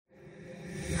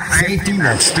Safety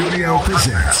Net Studio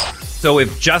presents. So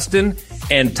if Justin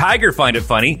and Tiger find it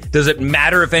funny, does it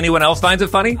matter if anyone else finds it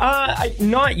funny?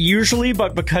 Not usually,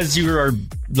 but because you're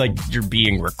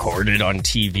being recorded on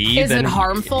TV. Is it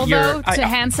harmful, though, to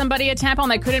hand somebody a tampon?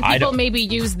 Like, couldn't people maybe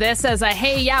use this as a,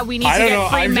 hey, yeah, we need to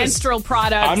get free menstrual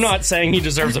products? I'm not saying he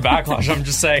deserves a backlash. I'm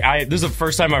just saying, this is the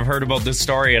first time I've heard about this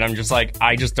story, and I'm just like,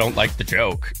 I just don't like the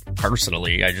joke,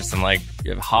 personally. I just am like,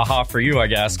 haha for you, I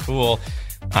guess, cool.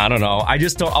 I don't know. I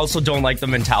just don't like the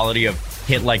mentality of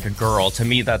hit like a girl. To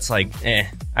me, that's like,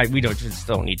 we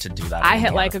don't need to do that anymore. I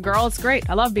hit like a girl. It's great.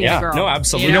 I love being a girl. No,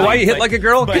 absolutely. You know why you hit like a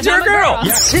girl? Because you're a girl.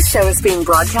 Yeah. This show is being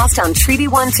broadcast on Treaty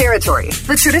 1 territory,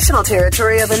 the traditional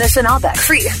territory of Anishinaabe,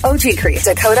 Cree, Oji-Cree,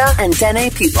 Dakota, and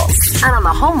Dene peoples, and on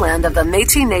the homeland of the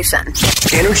Métis Nation.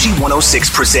 Energy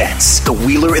 106 presents the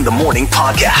Wheeler in the Morning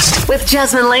podcast with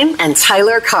Jasmine Lane and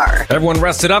Tyler Carr. Everyone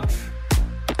rested up?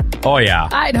 Oh, yeah.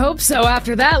 I'd hope so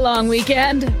after that long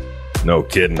weekend. No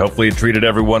kidding. Hopefully it treated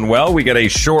everyone well. We got a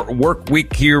short work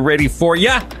week here ready for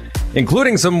ya,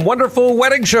 including some wonderful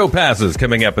wedding show passes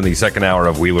coming up in the second hour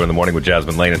of Wheeler in the Morning with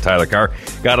Jasmine Lane and Tyler Carr.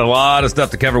 Got a lot of stuff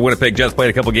to cover. Winnipeg Jets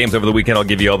played a couple games over the weekend. I'll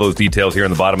give you all those details here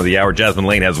in the bottom of the hour. Jasmine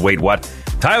Lane has Wait What?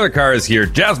 Tyler Carr is here.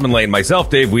 Jasmine Lane,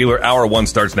 myself, Dave Wheeler. Hour one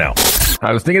starts now.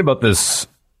 I was thinking about this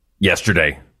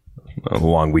yesterday, a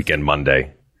long weekend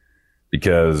Monday,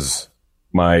 because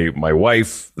my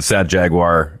wife, the Sad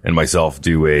Jaguar, and myself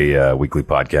do a weekly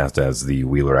podcast as the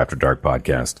Wheeler After Dark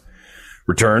podcast.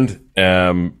 Returned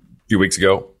a few weeks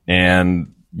ago,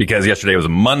 and because yesterday was a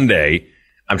Monday,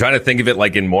 I'm trying to think of it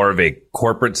like in more of a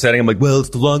corporate setting. I'm like, well,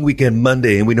 it's the long weekend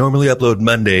Monday, and we normally upload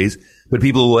Mondays, but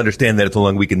people will understand that it's a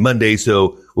long weekend Monday,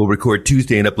 so we'll record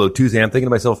Tuesday and upload Tuesday. I'm thinking to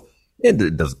myself,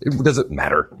 it doesn't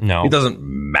matter. No. It doesn't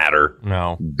matter.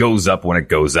 No. It goes up when it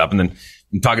goes up. And then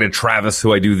I'm talking to Travis,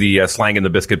 who I do the Slang and the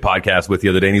Biscuit podcast with the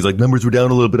other day, and he's like, numbers were down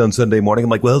a little bit on Sunday morning.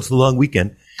 I'm like, well, it's the long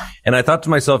weekend. And I thought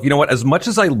to myself, you know what? As much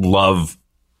as I love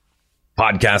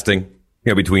podcasting,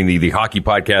 between the hockey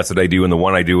podcast that I do and the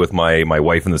one I do with my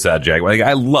wife and the Sad Jaguar,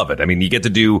 I love it. I mean, you get to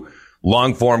do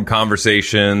long form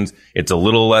conversations. It's a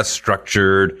little less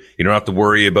structured. You don't have to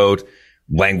worry about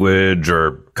language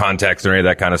or context or any of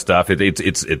that kind of stuff.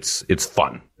 It's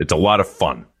fun. It's a lot of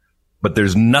fun. But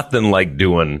there's nothing like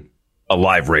doing a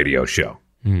live radio show.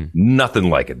 Nothing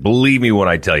like it. Believe me when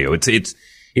I tell you.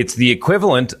 It's the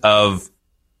equivalent of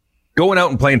going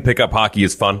out and playing pickup hockey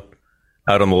is fun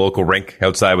out on the local rink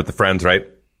outside with the friends, right?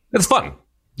 It's fun.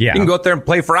 Yeah. You can go out there and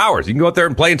play for hours. You can go out there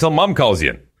and play until mom calls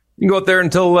you in. You can go out there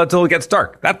until it gets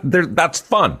dark. That's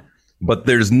fun. But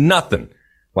there's nothing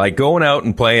like going out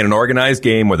and playing an organized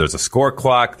game where there's a score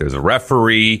clock, there's a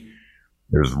referee,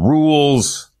 there's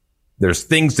rules, there's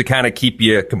things to kind of keep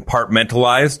you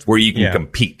compartmentalized where you can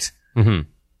compete. Mm-hmm.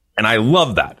 And I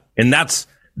love that. And that's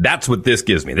what this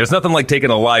gives me. There's nothing like taking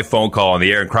a live phone call on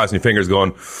the air and crossing your fingers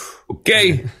going,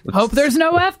 okay. Hope there's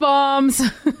no F-bombs.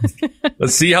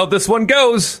 Let's see how this one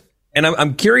goes. And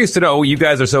I'm curious to know, you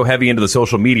guys are so heavy into the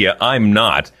social media. I'm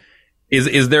not.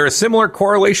 Is there a similar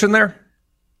correlation there?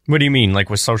 What do you mean? Like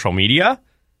with social media?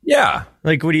 Yeah.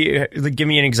 Like, what do you, give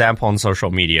me an example on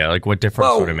social media. Like, what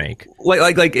difference would it make?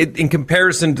 Like in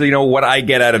comparison to, what I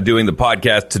get out of doing the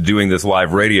podcast to doing this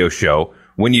live radio show,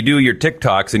 when you do your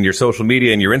TikToks and your social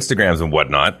media and your Instagrams and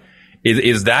whatnot,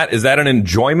 is that an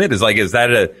enjoyment? Is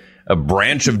that a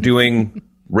branch of doing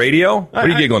radio? What are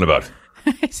you giggling about?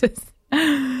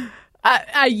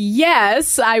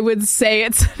 Yes, I would say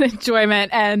it's an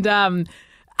enjoyment. And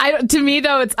to me,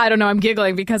 though, I don't know, I'm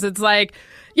giggling because it's like,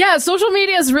 yeah, social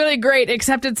media is really great,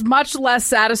 except it's much less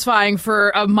satisfying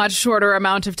for a much shorter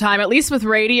amount of time, at least with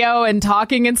radio and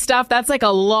talking and stuff. That's like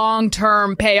a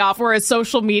long-term payoff, whereas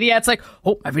social media, it's like,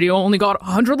 oh, my video only got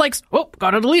 100 likes. Oh,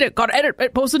 gotta delete it, gotta edit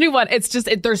it, post a new one. It's just,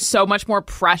 there's so much more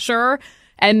pressure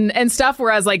and stuff,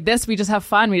 whereas like this, we just have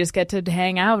fun. We just get to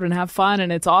hang out and have fun,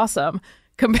 and it's awesome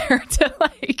compared to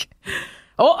like,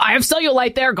 oh, I have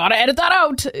cellulite there, gotta edit that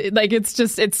out. Like,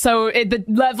 the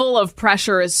level of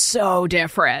pressure is so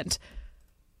different.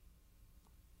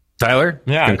 Tyler?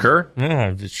 Yeah. Concur?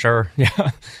 Yeah, sure. Yeah.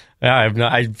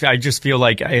 Yeah, I just feel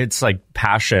like it's like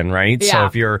passion, right? Yeah.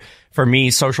 So for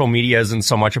me, social media isn't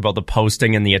so much about the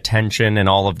posting and the attention and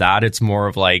all of that. It's more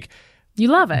of like, you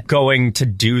love it. Going to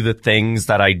do the things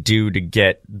that I do to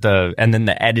get and then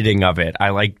the editing of it. I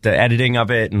like the editing of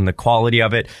it and the quality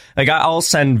of it. Like, I'll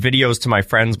send videos to my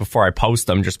friends before I post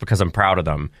them just because I'm proud of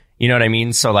them. You know what I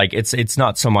mean? So like, it's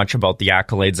not so much about the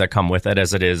accolades that come with it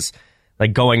as it is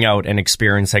like going out and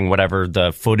experiencing whatever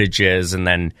the footage is and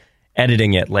then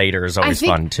editing it later is always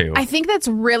fun too. I think that's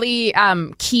really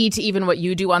key to even what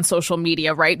you do on social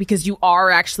media, right? Because you are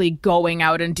actually going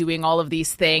out and doing all of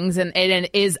these things, and it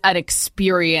is an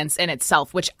experience in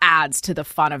itself, which adds to the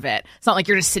fun of it. It's not like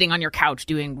you're just sitting on your couch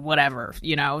doing whatever,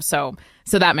 so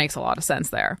that makes a lot of sense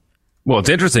there. Well, it's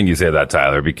interesting you say that,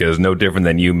 Tyler, because no different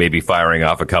than you maybe firing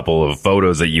off a couple of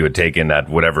photos that you had taken at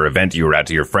whatever event you were at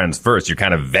to your friends first. You're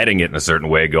kind of vetting it in a certain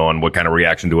way, going, what kind of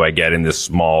reaction do I get in this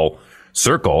small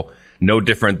circle? No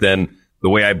different than the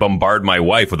way I bombard my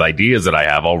wife with ideas that I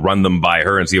have. I'll run them by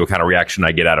her and see what kind of reaction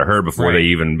I get out of her before they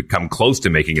even come close to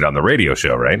making it on the radio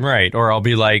show, right? Right. Or I'll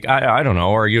be like, I don't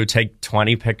know, or you take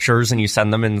 20 pictures and you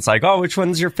send them and it's like, oh, which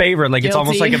one's your favorite? Like, Guilty. it's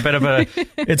almost like a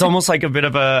bit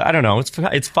of a, I don't know.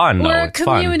 It's fun. We're though. a It's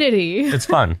community.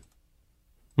 Fun.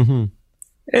 It's fun.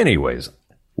 Anyways,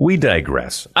 we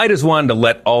digress. I just wanted to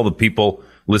let all the people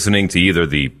listening to either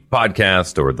the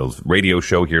podcast or the radio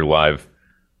show here live,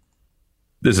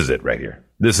 this is it right here.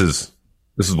 This is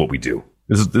what we do.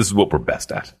 This is what we're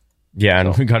best at. Yeah,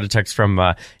 and we got a text from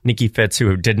Nikki Fitz,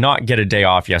 who did not get a day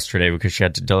off yesterday because she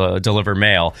had to deliver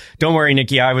mail. Don't worry,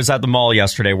 Nikki, I was at the mall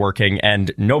yesterday working,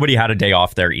 and nobody had a day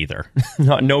off there either.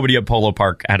 Nobody at Polo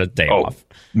Park had a day off.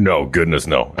 No, goodness,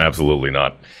 no. Absolutely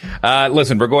not.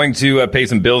 Listen, we're going to pay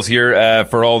some bills here.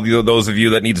 For all those of you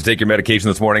that need to take your medication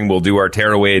this morning, we'll do our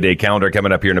Tearaway a Day calendar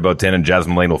coming up here in about 10, and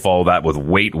Jasmine Lane will follow that with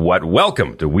Wait What?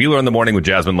 Welcome to Wheeler in the Morning with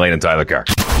Jasmine Lane and Tyler Carr.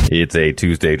 It's a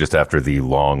Tuesday just after the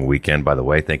long weekend, by the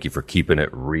way. Thank you for keeping it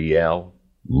real.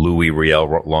 Louis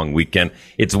Riel long weekend.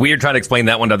 It's weird trying to explain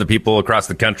that one to other people across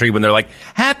the country when they're like,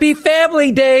 Happy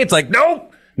Family Day. It's like,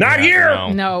 nope, not here.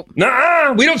 No.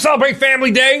 Nuh-uh. We don't celebrate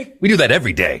Family Day. We do that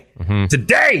every day.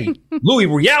 Today, Louis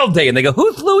Riel Day. And they go,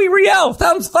 who's Louis Riel?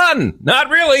 Sounds fun. Not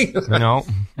really. No,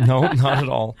 not at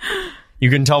all. You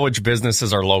can tell which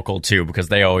businesses are local, too, because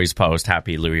they always post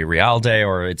Happy Louis Riel Day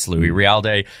or it's Louis Riel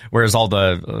Day, whereas all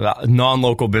the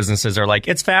non-local businesses are like,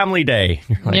 it's Family Day.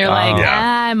 You're like,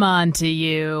 yeah. I'm on to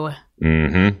you.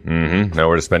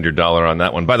 Nowhere to spend your dollar on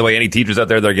that one. By the way, any teachers out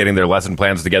there that are getting their lesson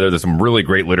plans together, there's some really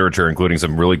great literature, including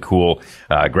some really cool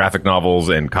graphic novels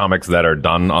and comics that are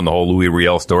done on the whole Louis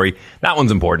Riel story. That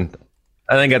one's important.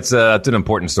 I think it's an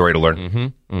important story to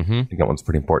learn. I think that one's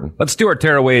pretty important. Let's do our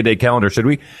Tearaway a Day calendar, should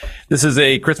we? This is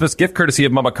a Christmas gift courtesy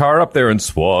of Mama Carr up there in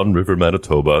Swan River,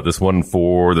 Manitoba. This one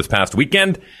for this past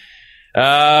weekend.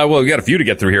 Well, we got a few to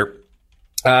get through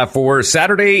here. For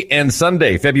Saturday and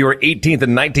Sunday, February 18th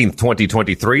and 19th,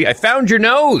 2023, I found your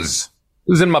nose.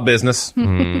 Who's in my business?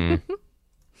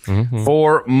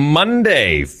 For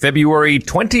Monday, February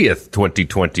 20th,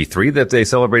 2023, that they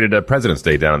celebrated President's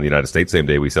Day down in the United States, same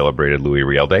day we celebrated Louis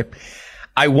Riel Day.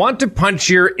 I want to punch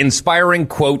your inspiring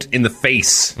quote in the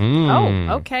face. Oh,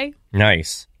 okay.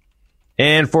 Nice.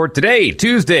 And for today,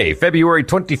 Tuesday, February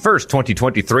 21st,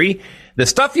 2023, the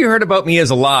stuff you heard about me is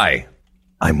a lie.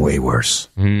 I'm way worse.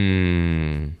 Everything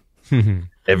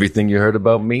you heard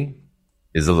about me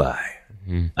is a lie.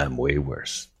 I'm way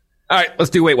worse. All right,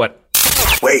 let's do Wait What?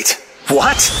 Wait,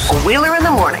 what? Wheeler in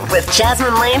the Morning with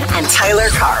Jasmine Lane and Tyler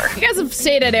Carr. You guys have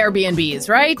stayed at Airbnbs,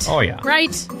 right? Oh, yeah. Right?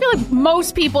 I feel like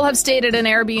most people have stayed at an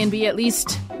Airbnb at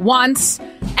least once.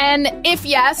 And if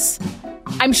yes,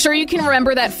 I'm sure you can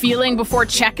remember that feeling before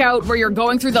checkout where you're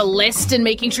going through the list and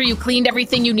making sure you cleaned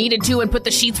everything you needed to and put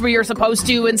the sheets where you're supposed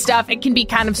to and stuff. It can be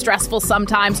kind of stressful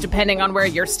sometimes depending on where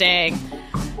you're staying.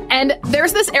 And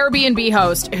there's this Airbnb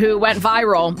host who went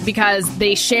viral because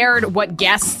they shared what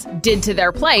guests did to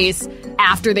their place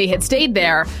after they had stayed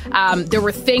there. There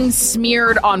were things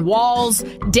smeared on walls,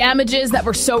 damages that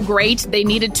were so great they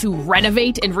needed to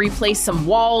renovate and replace some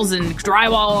walls and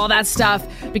drywall, all that stuff,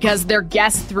 because their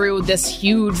guests threw this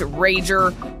huge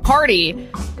rager party.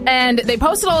 And they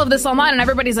posted all of this online, and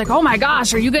everybody's like, oh my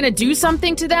gosh, are you going to do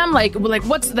something to them? Like,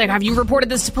 what's like, have you reported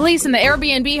this to police? And the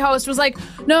Airbnb host was like,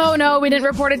 no, we didn't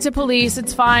report it to police.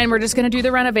 It's fine. We're just going to do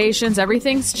the renovations.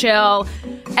 Everything's chill.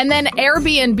 And then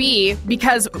Airbnb,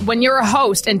 because when you're a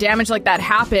host and damage like that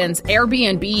happens,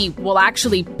 Airbnb will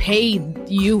actually pay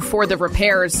you for the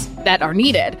repairs that are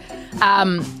needed.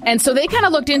 And so they kind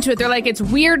of looked into it. They're like, it's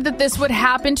weird that this would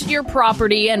happen to your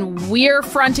property, and we're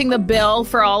fronting the bill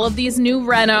for all of these new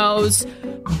renos,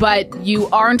 but you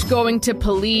aren't going to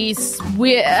police.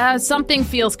 Something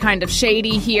feels kind of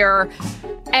shady here.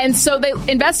 And so they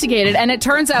investigated, and it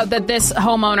turns out that this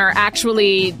homeowner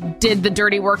actually did the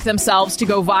dirty work themselves to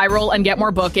go viral and get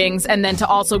more bookings, and then to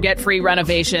also get free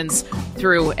renovations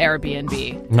through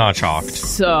Airbnb. Not shocked.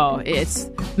 So it's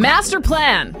master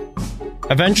plan.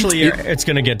 Eventually, it's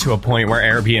going to get to a point where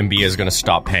Airbnb is going to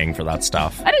stop paying for that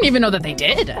stuff. I didn't even know that they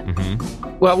did.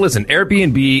 Well, listen,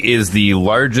 Airbnb is the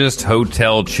largest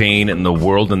hotel chain in the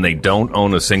world, and they don't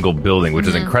own a single building, which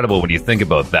is incredible when you think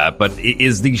about that. But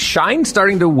is the shine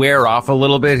starting to wear off a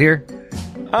little bit here?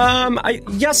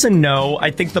 Yes and no.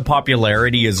 I think the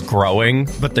popularity is growing,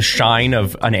 but the shine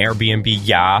of an Airbnb,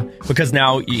 yeah, because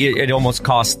now it almost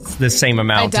costs the same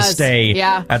amount to stay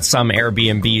at some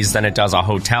Airbnbs than it does a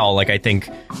hotel. Like, I think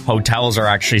hotels are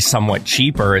actually somewhat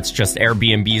cheaper. It's just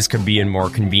Airbnbs could be in more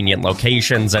convenient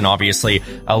locations and obviously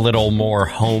a little more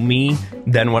homey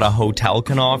than what a hotel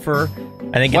can offer.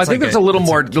 I think there's a little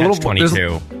more.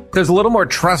 There's a little more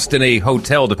trust in a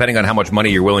hotel, depending on how much money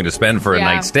you're willing to spend for a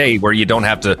night's stay, where you don't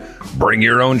have to bring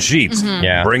your own sheets,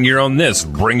 bring your own this,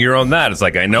 bring your own that. It's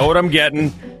like, I know what I'm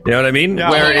getting. You know what I mean? Yeah.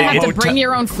 Where you have to bring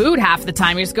your own food half the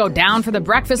time. You just go down for the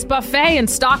breakfast buffet and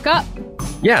stock up.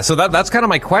 Yeah, so that's kind of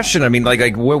my question. I mean,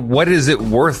 like what is it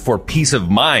worth for peace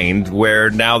of mind? Where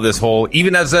now this whole,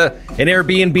 even as an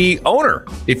Airbnb owner,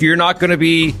 if you're not going to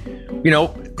be,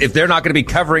 if they're not going to be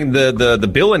covering the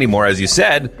bill anymore, as you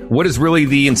said, what is really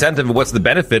the incentive and what's the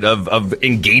benefit of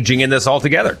engaging in this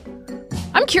altogether?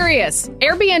 I'm curious.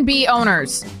 Airbnb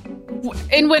owners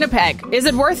in Winnipeg, is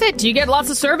it worth it? Do you get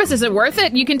lots of service? Is it worth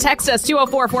it? You can text us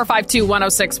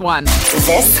 204-452-1061.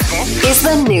 This is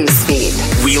the news feed.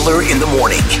 Wheeler in the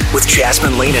Morning with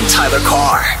Jasmine Lane and Tyler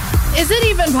Carr. Is it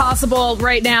even possible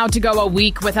right now to go a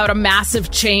week without a massive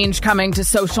change coming to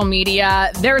social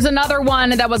media? There's another one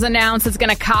that was announced that's going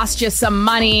to cost you some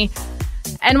money.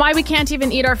 And why we can't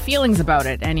even eat our feelings about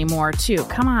it anymore, too.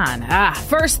 Come on.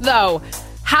 First, though,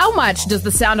 how much does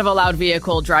the sound of a loud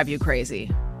vehicle drive you crazy?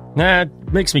 It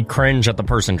makes me cringe at the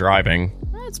person driving.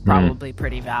 It's probably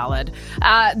pretty valid.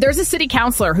 There's a city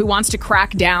councillor who wants to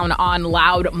crack down on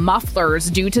loud mufflers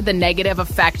due to the negative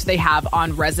effect they have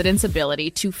on residents'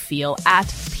 ability to feel at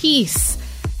peace.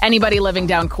 Anybody living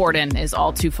down Corden is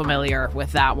all too familiar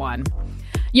with that one.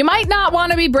 You might not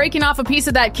want to be breaking off a piece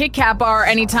of that Kit Kat bar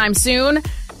anytime soon.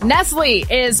 Nestle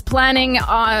is planning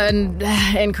on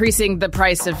increasing the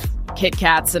price of Kit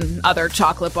Kats and other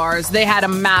chocolate bars. They had a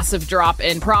massive drop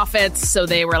in profits, so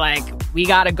they were like, we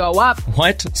gotta go up.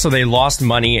 What? So they lost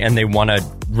money and they want to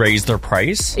raise their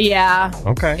price? Yeah.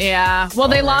 Okay. Yeah. Well,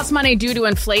 they lost money due to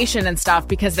inflation and stuff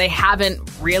because they haven't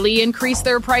really increased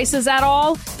their prices at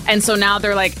all. And so now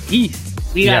they're like,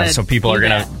 so people are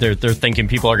gonna they're thinking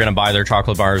people are gonna buy their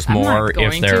chocolate bars more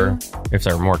if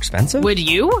they're more expensive? Would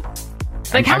you?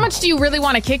 Like, how much do you really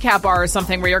want a Kit Kat bar or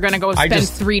something where you're going to go spend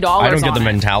 $3 on it? I don't get the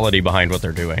mentality behind what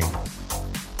they're doing.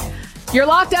 You're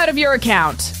locked out of your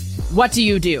account. What do?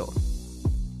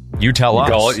 You tell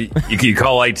us. You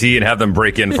call IT and have them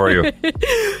break in for you.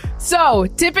 So,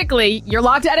 typically, you're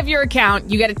logged out of your account,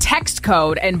 you get a text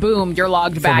code, and boom, you're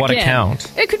logged back in. For what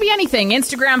account? It could be anything.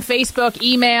 Instagram, Facebook,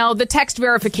 email, the text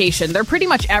verification. They're pretty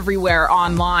much everywhere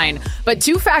online. But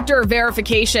two-factor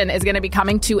verification is going to be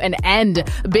coming to an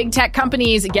end. Big tech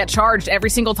companies get charged every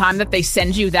single time that they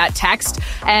send you that text.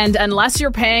 And unless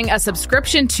you're paying a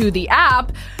subscription to the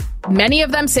app, many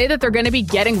of them say that they're going to be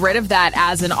getting rid of that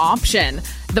as an option.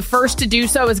 The first to do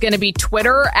so is going to be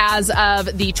Twitter. As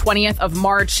of the 20th of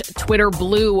March, Twitter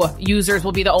Blue users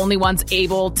will be the only ones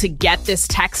able to get this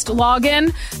text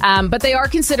login. But they are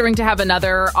considering to have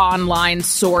another online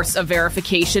source of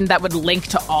verification that would link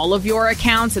to all of your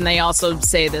accounts. And they also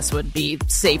say this would be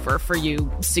safer for you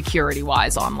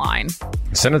security-wise online.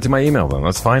 Send it to my email, then.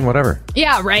 That's fine, whatever.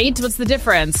 Yeah, right? What's the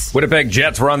difference? Winnipeg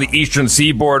Jets were on the Eastern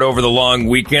Seaboard over the long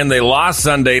weekend. They lost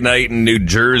Sunday night in New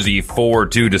Jersey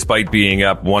 4-2 despite being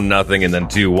up 1-0 and then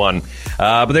 2-1.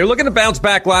 But they were looking to bounce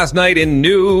back last night in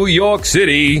New York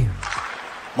City.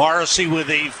 Morrissey with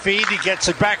a feed. He gets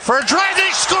it back for a drive. They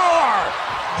score!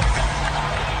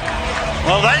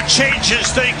 Well, that changes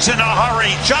things in a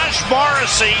hurry. Josh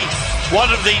Morrissey,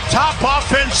 one of the top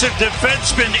offensive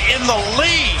defensemen in the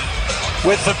league.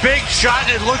 With the big shot,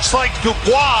 it looks like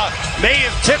Dubois may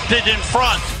have tipped it in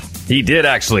front. He did,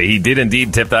 actually. He did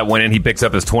indeed tip that one in. He picks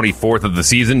up his 24th of the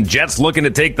season. Jets looking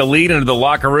to take the lead into the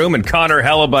locker room, and Connor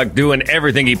Hellebuyck doing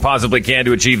everything he possibly can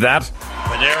to achieve that.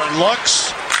 Panarin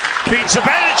looks, beats a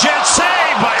Jet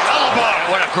save by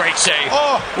Hellebuyck. What a great save.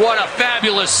 Oh, what a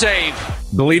fabulous save.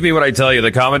 Believe me when I tell you,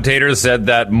 the commentators said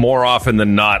that more often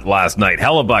than not last night.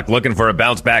 Hellebuyck looking for a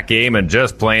bounce-back game and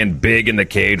just playing big in the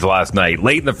cage last night.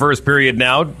 Late in the first period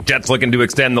now, Jets looking to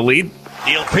extend the lead.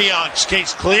 Neil Pionk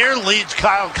skates clear, leads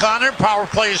Kyle Connor. Power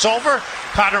play is over.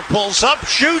 Connor pulls up,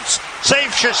 shoots,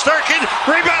 saves Shesterkin,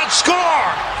 rebound, score!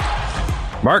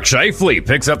 Mark Scheifele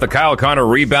picks up the Kyle Connor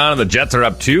rebound, and the Jets are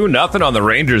up 2-0 on the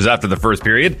Rangers after the first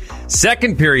period.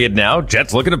 Second period now,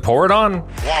 Jets looking to pour it on.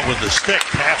 Wall with the stick,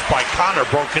 pass by Connor,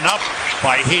 broken up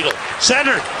by Hedl.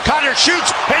 Centered, Connor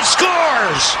shoots and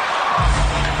scores!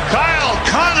 Kyle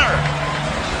Connor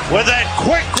with that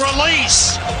quick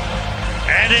release,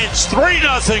 and it's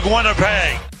 3-0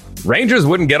 Winnipeg. Rangers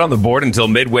wouldn't get on the board until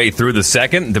midway through the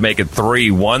second to make it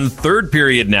 3-1. Third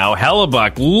period now,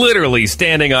 Hellebuck literally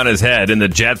standing on his head in the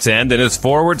Jets' end, and his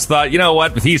forwards thought, you know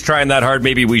what, if he's trying that hard,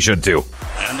 maybe we should too.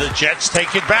 And the Jets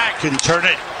take it back and turn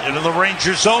it into the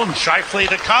Rangers' zone. Scheifele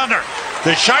to Connor.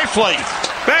 The Scheifele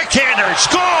backhander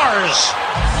scores!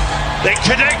 They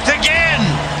connect again!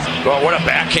 Oh, what a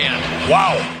backhand.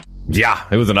 Wow. Yeah,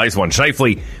 it was a nice one.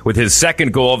 Scheifele with his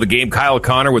second goal of the game. Kyle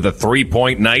Connor with a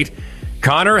 3-point night.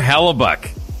 Connor Hellebuck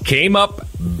came up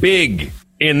big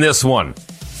in this one.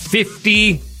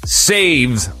 50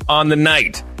 saves on the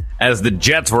night as the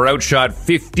Jets were outshot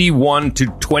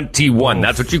 51-21. Oof.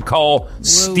 That's what you call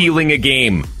stealing a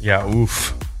game. Yeah,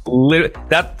 oof.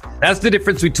 That's the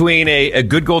difference between a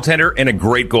good goaltender and a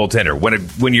great goaltender.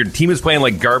 When your team is playing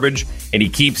like garbage and he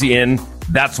keeps you in,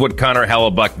 that's what Connor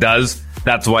Hellebuck does.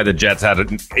 That's why the Jets had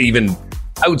an even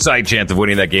outside chance of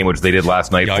winning that game, which they did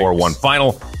last night, 4-1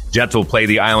 final. Jets will play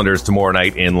the Islanders tomorrow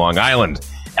night in Long Island.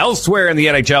 Elsewhere in the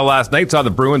NHL last night, saw the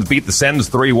Bruins beat the Sens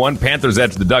 3-1. Panthers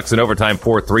edged the Ducks in overtime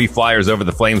 4-3. Flyers over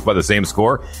the Flames by the same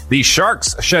score. The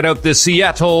Sharks shut out the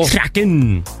Seattle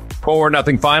Kraken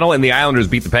 4-0 final, and the Islanders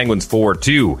beat the Penguins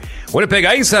 4-2. Winnipeg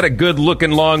Ice had a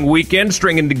good-looking long weekend,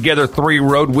 stringing together 3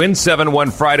 road wins.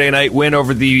 7-1 Friday night win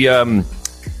over the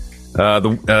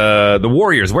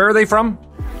Warriors. Where are they from?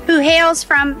 Who hails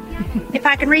from, if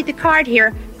I can read the card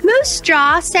here, Moose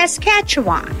Jaw,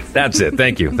 Saskatchewan. That's it.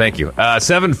 Thank you.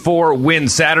 7-4 win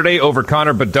Saturday over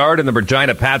Connor Bedard and the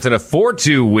Regina Pats, and a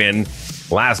 4-2 win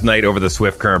last night over the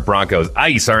Swift Current Broncos.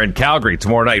 Ice are in Calgary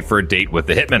tomorrow night for a date with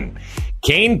the Hitmen.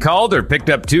 Kane Calder picked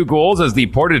up 2 goals as the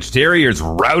Portage Terriers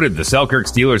routed the Selkirk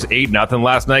Steelers 8-0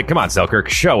 last night. Come on, Selkirk,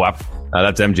 show up.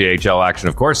 That's MJHL action,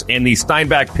 of course. And the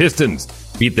Steinbach Pistons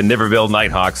beat the Niverville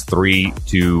Nighthawks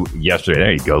 3-2 yesterday.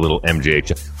 There you go, little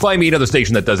MJHL. Find me another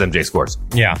station that does MJ scores.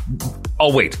 Yeah.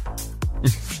 I'll wait.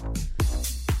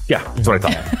 Yeah, that's what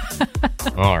I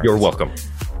thought. All right. You're welcome.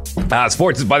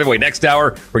 Sports, by the way, next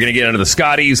hour, we're going to get into the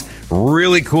Scotties.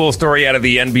 Really cool story out of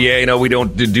the NBA. I know we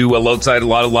don't do a lot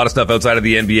of stuff outside of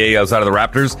the NBA, outside of the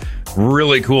Raptors.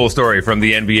 Really cool story from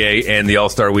the NBA and the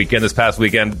All-Star Weekend this past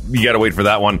weekend. You got to wait for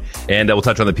that one. And we'll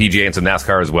touch on the PGA and some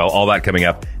NASCAR as well. All that coming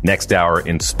up next hour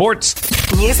in sports.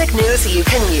 Music news you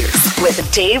can use with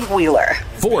Dave Wheeler.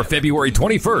 For February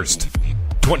 21st,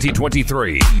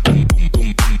 2023.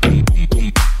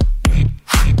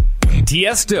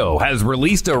 Tiesto has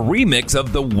released a remix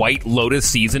of the White Lotus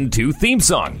Season 2 theme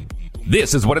song.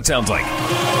 This is what it sounds like.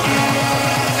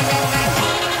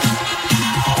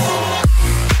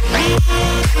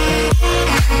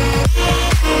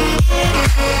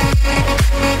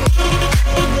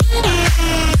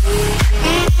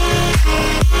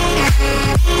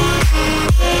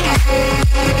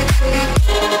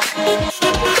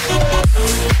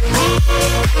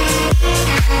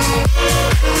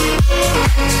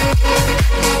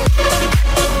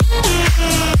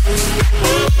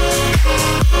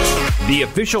 The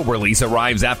official release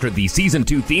arrives after the Season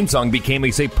 2 theme song became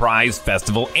a surprise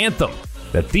festival anthem.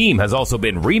 The theme has also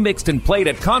been remixed and played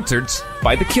at concerts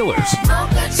by The Killers.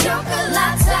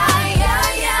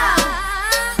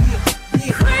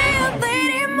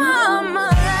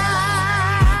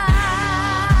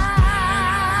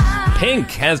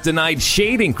 Pink has denied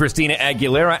shading Christina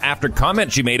Aguilera after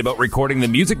comments she made about recording the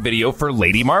music video for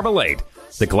Lady Marmalade.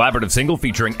 The collaborative single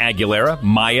featuring Aguilera,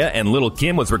 Maya, and Lil'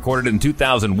 Kim was recorded in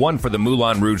 2001 for the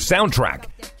Moulin Rouge soundtrack.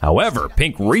 However,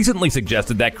 Pink recently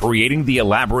suggested that creating the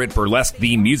elaborate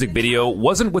burlesque-themed music video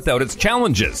wasn't without its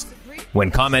challenges. When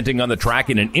commenting on the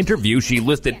track in an interview, she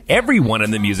listed everyone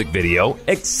in the music video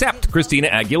except Christina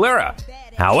Aguilera.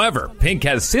 However, Pink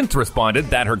has since responded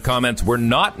that her comments were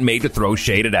not made to throw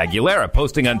shade at Aguilera.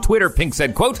 Posting on Twitter, Pink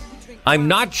said, quote, "I'm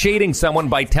not shading someone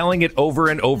by telling it over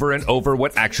and over and over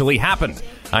what actually happened.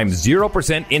 I'm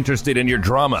 0% interested in your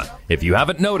drama. If you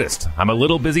haven't noticed, I'm a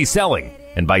little busy selling.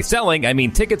 And by selling, I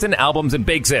mean tickets and albums and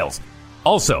bake sales.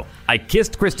 Also, I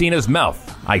kissed Christina's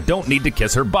mouth. I don't need to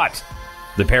kiss her butt."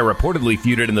 The pair reportedly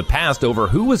feuded in the past over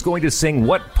who was going to sing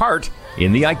what part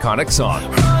in the iconic song.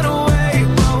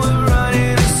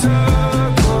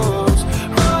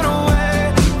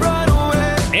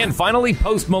 And And finally,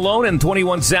 Post Malone and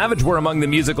 21 Savage were among the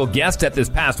musical guests at this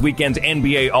past weekend's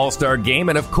NBA All-Star Game.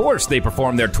 And of course, they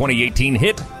performed their 2018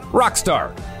 hit,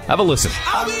 Rockstar. Have a listen.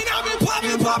 I've been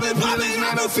popping,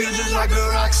 man, I feel just like a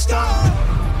rock star.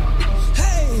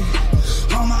 Hey,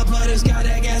 all my brothers got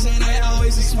that gas and they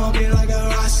always be smoking like a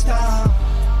rock star.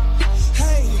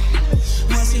 Hey,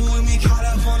 messing with me, caught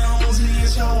up on the Uzi and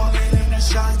show up in the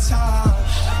shot time.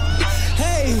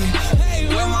 Hey,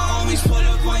 when my homies pull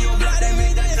up on your block, they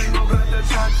make that thing go back to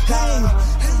touch.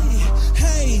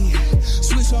 Hey,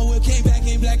 switch my whip, came back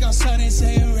in black on Sunday,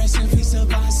 saying rest in peace to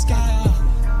my sky.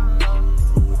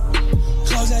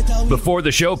 Before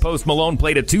the show, Post Malone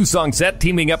played a 2-song set,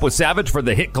 teaming up with Savage for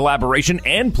the hit collaboration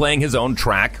and playing his own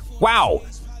track, Wow.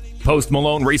 Post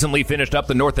Malone recently finished up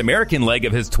the North American leg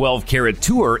of his 12-carat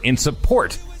tour in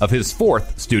support of his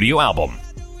 4th studio album.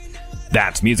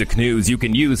 That's music news you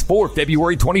can use for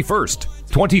February 21st,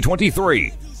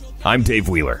 2023. I'm Dave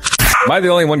Wheeler. Am I the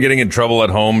only one getting in trouble at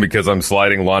home because I'm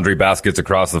sliding laundry baskets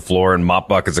across the floor and mop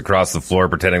buckets across the floor,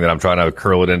 pretending that I'm trying to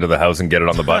curl it into the house and get it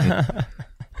on the button?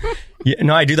 Yeah,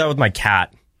 no, I do that with my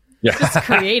cat. Yeah. It's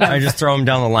creative. I just throw him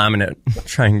down the laminate,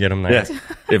 try and get him there. Yeah.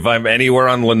 If I'm anywhere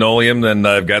on linoleum, then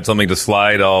I've got something to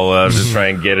slide. I'll just try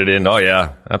and get it in. Oh,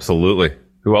 yeah, absolutely.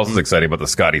 Who else is excited about the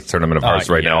Scotties Tournament of Hearts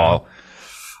right now?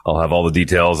 I'll have all the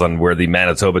details on where the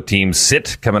Manitoba teams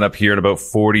sit coming up here in about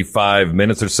 45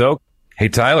 minutes or so. Hey,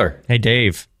 Tyler. Hey,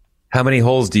 Dave. How many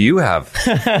holes do you have?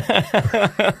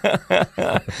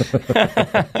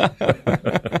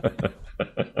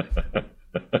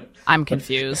 I'm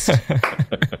confused.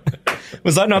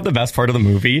 Was that not the best part of the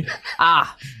movie?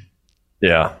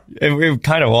 Yeah. It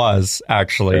kind of was,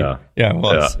 actually. Yeah, it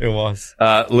was. Yeah. It was.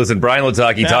 Listen, Brian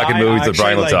Lataki, talking movies with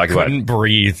Brian Lataki. I couldn't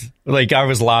breathe. Like, I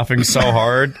was laughing so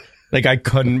hard. Like, I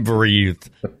couldn't breathe.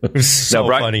 It was so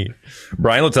funny.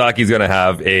 Brian Lataki is going to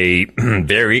have a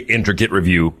very intricate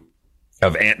review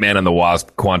of Ant-Man and the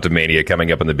Wasp: Quantumania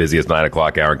coming up in the busiest 9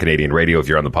 o'clock hour in Canadian radio. If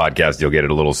you're on the podcast, you'll get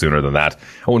it a little sooner than that.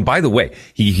 Oh, and by the way,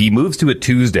 he moves to a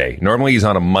Tuesday. Normally he's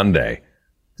on a Monday.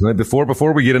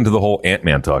 Before we get into the whole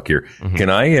Ant-Man talk here,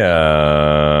 can I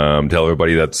tell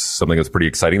everybody that's something that's pretty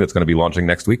exciting that's going to be launching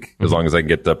next week, as long as I can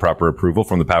get the proper approval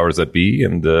from the powers that be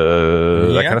and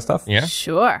that kind of stuff? Yeah.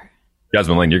 Sure.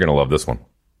 Jasmine Lane, you're going to love this one.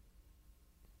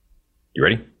 You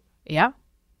ready? Yeah.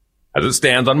 As it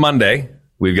stands on Monday,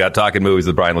 we've got Talking Movies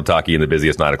with Brian Lataki in the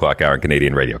busiest 9 o'clock hour in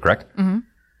Canadian radio, correct? Mm-hmm.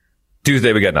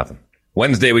 Tuesday, we got nothing.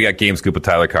 Wednesday, we got Game Scoop with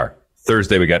Tyler Carr.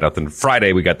 Thursday, we got nothing.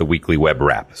 Friday, we got the weekly web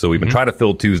wrap. So we've been trying to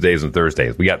fill Tuesdays and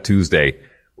Thursdays. We got Tuesday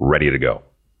ready to go.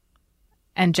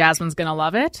 And Jasmine's going to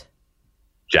love it?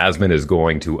 Jasmine is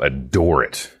going to adore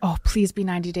it. Oh, please be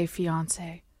 90 Day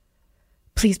Fiancé.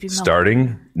 Please be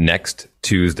starting next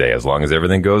Tuesday, as long as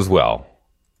everything goes well.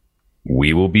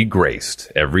 We will be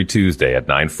graced every Tuesday at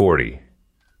 9:40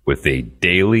 with a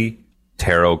daily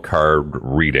tarot card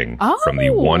reading from the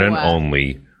one and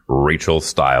only Rachel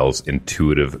Stiles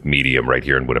Intuitive Medium right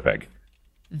here in Winnipeg.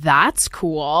 That's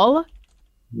cool.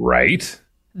 Right?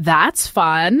 That's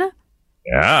fun.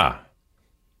 Yeah.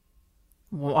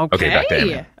 Well, okay. Okay, back to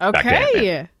Ant-Man.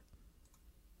 Okay.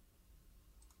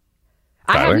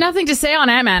 I have nothing to say on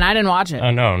Ant-Man. I didn't watch it.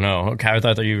 Oh, no. Okay, I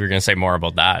thought you were going to say more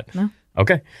about that. No.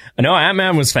 Okay. No,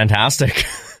 Ant-Man was fantastic.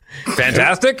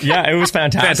 Fantastic? Yeah, it was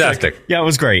fantastic. Yeah, it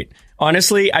was great.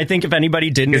 Honestly, I think if anybody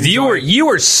didn't, because you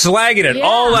were slagging it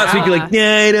all last week. You're like,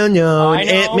 yeah, I don't know.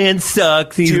 Ant-Man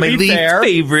sucks. He's my least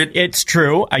favorite. It's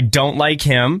true. I don't like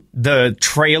him. The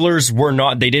trailers were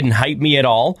not. They didn't hype me at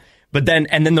all. But then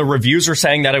the reviews are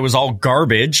saying that it was all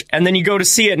garbage. And then you go to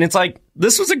see it, and it's like,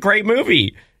 this was a great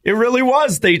movie. It really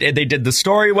was. They did the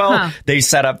story well. They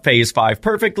set up Phase 5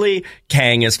 perfectly.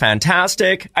 Kang is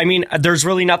fantastic. I mean, there's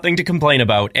really nothing to complain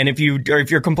about. And if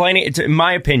you're complaining, it's, in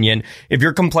my opinion, if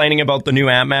you're complaining about the new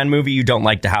Ant-Man movie, you don't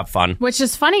like to have fun. Which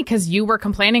is funny because you were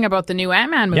complaining about the new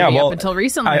Ant-Man movie up until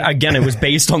recently. Again, it was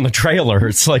based on the trailer.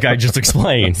 It's like I just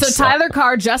explained. So Tyler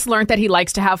Carr just learned that he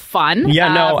likes to have fun.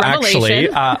 Yeah, no, actually,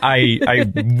 I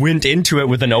went into it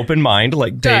with an open mind,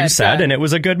 like Dave said, and it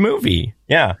was a good movie.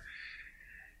 Yeah.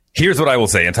 Here's what I will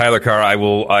say, and Tyler Carr, I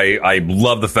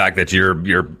love the fact that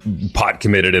you're pot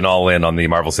committed and all in on the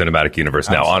Marvel Cinematic Universe.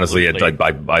 Now, honestly,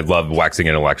 I love waxing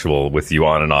intellectual with you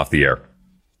on and off the air.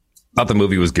 Thought the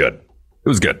movie was good. It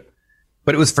was good,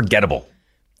 but it was forgettable.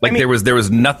 Like, there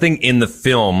was nothing in the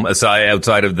film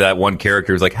outside of that one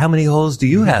character who's like, how many holes do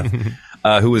you have?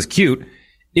 Who was cute.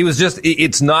 It was just,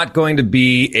 it's not going to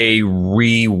be a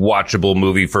rewatchable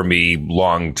movie for me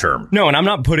long term. No, and I'm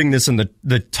not putting this in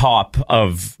the top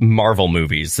of Marvel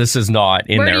movies. This is not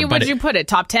in there. Where would you put it?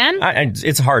 Top 10?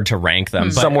 It's hard to rank them.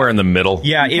 But somewhere in the middle.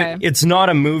 Yeah, Okay. it's not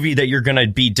a movie that you're going to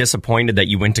be disappointed that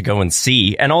you went to go and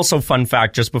see. And also, fun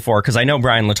fact just before, because I know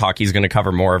Brian Lataki is going to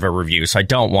cover more of a review, so I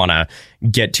don't want to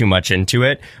get too much into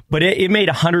it. But it made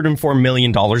 $104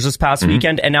 million this past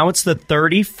weekend, and now it's the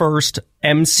 31st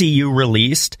MCU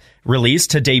release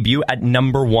to debut at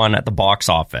number 1 at the box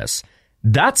office.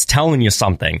 That's telling you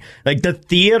something. Like, the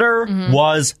theater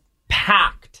was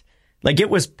packed. Like, it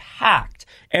was packed.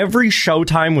 Every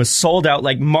showtime was sold out.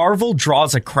 Like, Marvel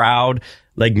draws a crowd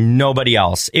like nobody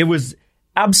else. It was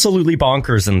absolutely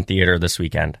bonkers in the theater this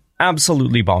weekend.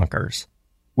 Absolutely bonkers.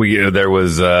 There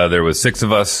was 6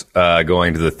 of us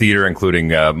going to the theater, including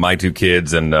my 2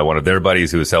 kids and one of their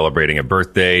buddies who was celebrating a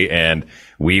birthday, and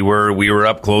we were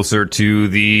up closer to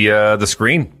the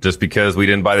screen just because we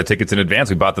didn't buy the tickets in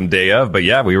advance. We bought them day of, but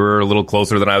yeah, we were a little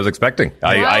closer than I was expecting.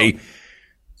 I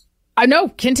know.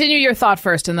 Continue your thought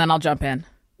first, and then I'll jump in.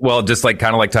 Well, just kind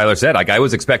of like Tyler said, I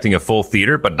was expecting a full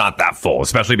theater, but not that full,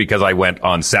 especially because I went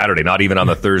on Saturday, not even on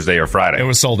the Thursday or Friday. It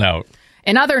was sold out.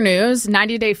 In other news,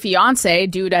 90 Day Fiancé,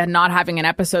 due to not having an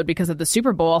episode because of the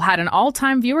Super Bowl, had an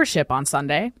all-time viewership on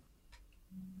Sunday.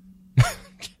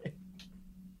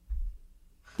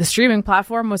 The streaming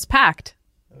platform was packed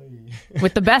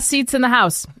with the best seats in the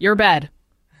house. Your bed.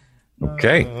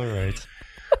 Okay. All right.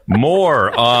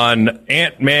 More on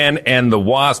Ant-Man and the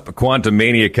Wasp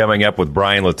Quantumania coming up with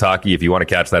Brian Lataki. If you want to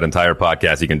catch that entire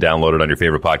podcast, you can download it on your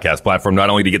favorite podcast platform. Not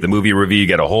only to get the movie review, you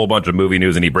get a whole bunch of movie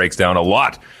news, and he breaks down a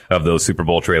lot of those Super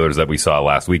Bowl trailers that we saw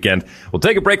last weekend. We'll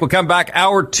take a break. We'll come back.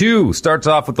 Hour 2 starts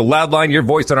off with the Loud Line, your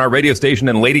voice on our radio station,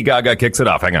 and Lady Gaga kicks it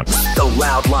off. Hang on. The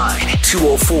Loud Line,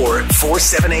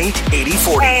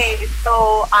 204-478-8040. Hey,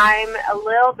 so I'm a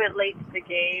little bit late to the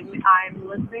game. I'm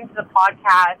listening to the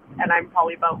podcast, and I'm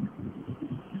probably about 5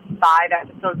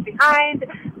 episodes behind.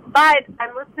 But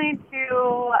I'm listening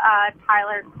to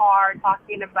Tyler Carr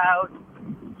talking about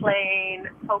playing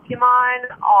Pokemon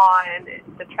on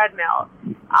the treadmill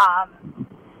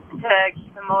to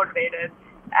keep him motivated.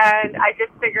 And I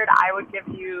just figured I would give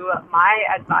you my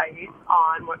advice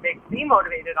on what makes me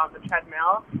motivated on the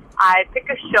treadmill. I pick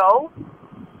a show,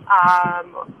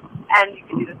 and you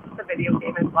can do this with a video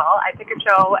game as well. I pick a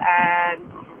show, and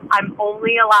I'm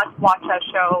only allowed to watch that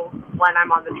show when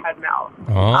I'm on the treadmill.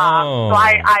 So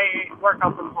I work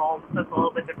out from home, so it's a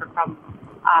little bit different from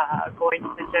going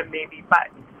to the gym maybe. But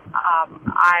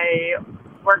I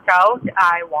work out,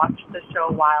 I watch the show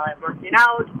while I'm working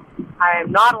out. I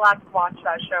am not allowed to watch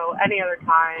that show any other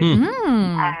time.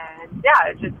 And yeah,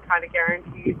 it just kind of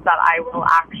guarantees that I will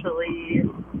actually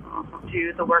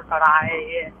do the workout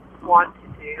I want to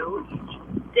do each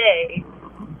day.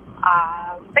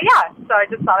 But yeah, so I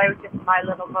just thought I would give my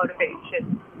little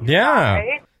motivation. Yeah.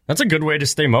 Right? That's a good way to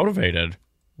stay motivated.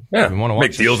 Yeah. You want to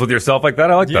make deals with yourself like that?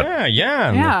 I like that.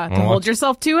 Yeah, to hold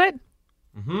yourself to it.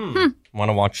 Want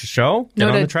to watch the show? Get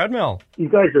on the treadmill. You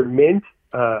guys are mint.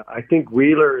 I think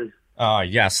Wheeler is.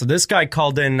 Yeah, so this guy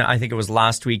called in, I think it was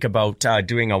last week, about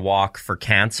doing a walk for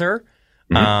cancer.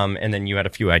 And then you had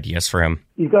a few ideas for him.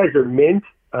 You guys are mint.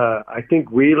 I think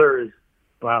Wheeler is,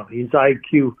 wow, his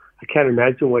IQ, I can't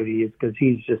imagine what he is because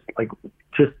he's just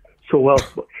so well.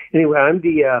 Anyway, I'm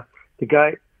the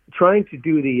guy trying to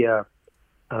do the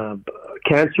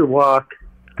cancer walk.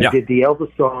 I did the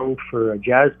Elvis song for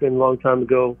Jasmine a long time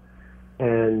ago.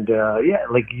 And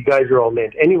you guys are all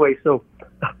mint. Anyway, so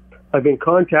I've been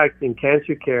contacting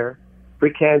Cancer Care,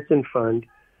 Rick Hansen Fund,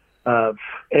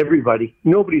 everybody.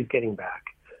 Nobody's getting back.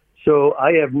 So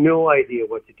I have no idea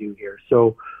what to do here.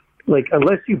 So,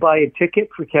 unless you buy a ticket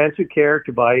for Cancer Care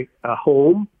to buy a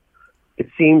home, it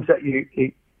seems that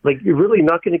you're really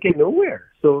not going to get nowhere.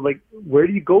 So, where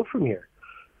do you go from here?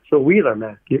 So, Wheeler,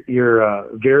 man, you're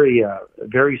very,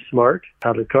 very smart.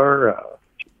 Tyler Carr,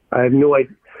 I have no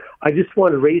idea. I just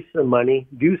want to raise some money,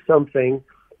 do something,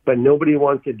 but nobody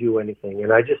wants to do anything,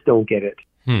 and I just don't get it.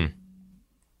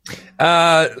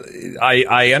 I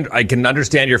can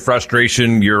understand your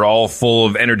frustration. You're all full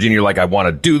of energy, and you're like, I want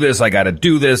to do this, I got to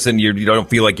do this, and you don't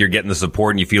feel like you're getting the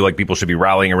support, and you feel like people should be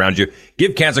rallying around you.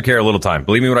 Give Cancer Care a little time.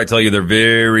 Believe me when I tell you, they're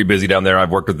very busy down there. I've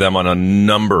worked with them on a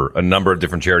number of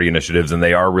different charity initiatives, and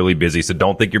they are really busy, so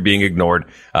don't think you're being ignored.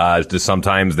 Just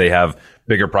sometimes they have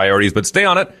bigger priorities, but stay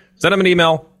on it. Send them an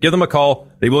email, give them a call.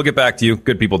 They will get back to you.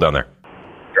 Good people down there.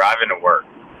 Driving to work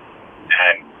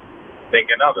and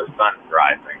thinking, oh, the sun's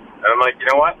rising. And I'm like, you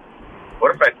know what?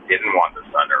 What if I didn't want the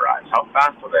sun to rise? How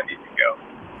fast would I need to go?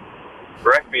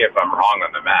 Correct me if I'm wrong on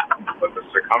the map, but the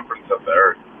circumference of the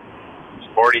Earth is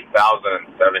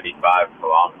 40,075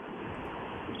 kilometers.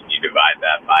 You divide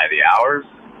that by the hours,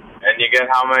 and you get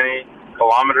how many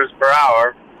kilometers per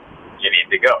hour you need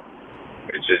to go,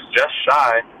 which is just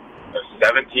shy of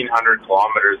 1,700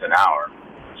 kilometers an hour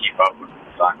to keep up with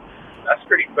the sun. That's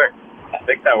pretty quick. I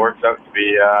think that works out to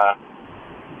be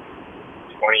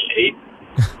 28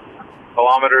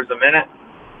 kilometers a minute,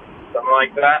 something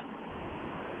like that.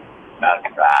 That's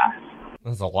fast.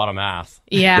 That's a lot of math.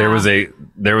 Yeah. There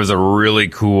was a really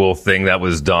cool thing that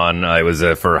was done. It was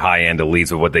for high-end elites.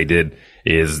 But what they did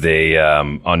is they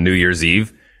on New Year's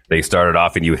Eve, they started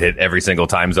off and you hit every single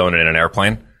time zone in an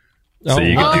airplane. So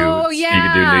you could do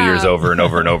New Year's over and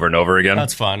over and over and over again.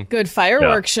 That's fun. Good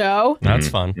fireworks show. That's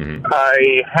fun. Mm-hmm.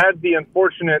 I had the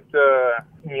unfortunate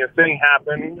thing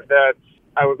happen that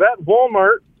I was at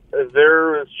Walmart. This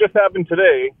just happened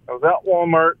today. I was at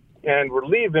Walmart and we're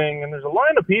leaving, and there's a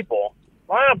lineup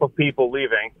of people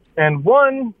leaving, and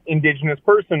one Indigenous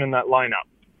person in that lineup.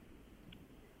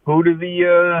 Who do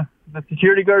the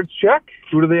security guards check?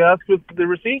 Who do they ask with the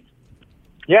receipt?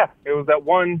 Yeah, it was that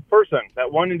one person,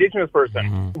 that one Indigenous person.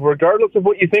 Mm-hmm. Regardless of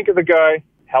what you think of the guy,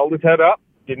 held his head up,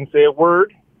 didn't say a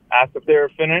word, asked if they were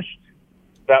finished.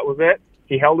 That was it.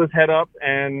 He held his head up,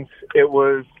 and it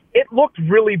looked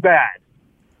really bad.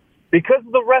 Because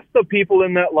the rest of the people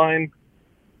in that line,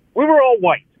 we were all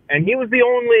white, and he was the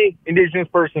only Indigenous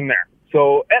person there.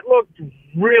 So it looked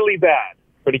really bad.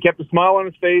 But he kept a smile on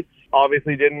his face,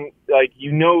 obviously didn't,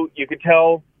 you could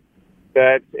tell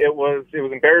that it was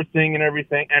embarrassing and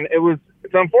everything, and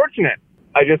it's unfortunate.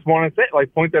 I just want to say,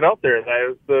 point that out there.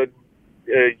 That is the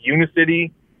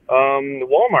Unicity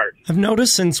Walmart. I've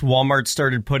noticed since Walmart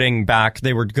started putting back,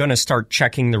 they were going to start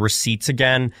checking the receipts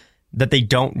again, that they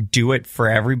don't do it for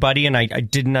everybody, and I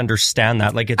didn't understand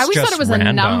that. I always thought it was random.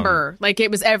 A number, it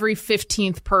was every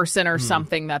 15th person or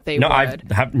something that they would. No, I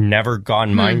have never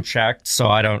gotten mine checked, so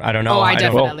I don't know. Oh, I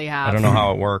definitely have. I don't know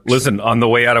how it works. Listen, on the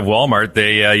way out of Walmart,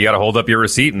 they you got to hold up your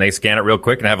receipt, and they scan it real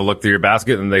quick and have a look through your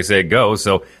basket, and they say go.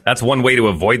 So that's one way to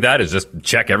avoid that, is just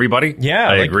check everybody. Yeah,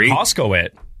 I agree. Costco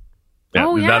it. Yeah,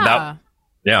 oh yeah.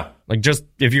 Yeah. Just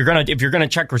if you're gonna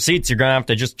check receipts, you're gonna have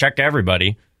to just check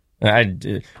everybody.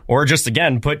 Or just,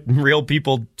 again, put real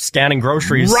people scanning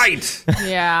groceries. Right.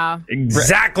 Yeah.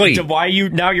 Exactly. Why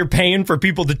you're paying for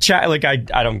people to chat?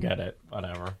 I don't get it.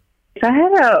 Whatever. So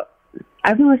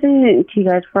I've been listening to you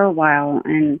guys for a while,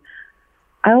 and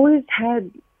I always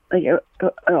had, it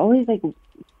always,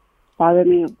 bothered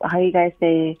me how you guys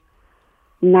say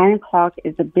 9 o'clock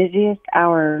is the busiest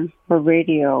hour for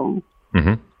radio.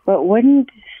 Mm-hmm. But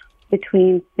wouldn't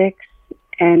between 6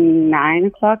 and 9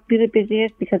 o'clock be the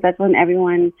busiest, because that's when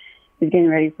everyone is getting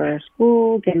ready for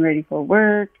school, getting ready for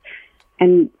work,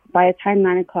 and by the time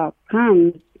 9 o'clock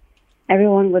comes,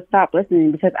 everyone would stop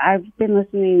listening, because I've been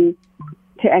listening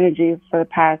to Energy for the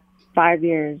past 5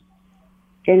 years,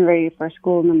 getting ready for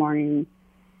school in the morning.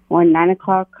 When 9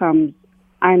 o'clock comes,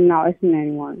 I'm not listening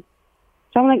anymore.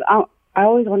 So I'm I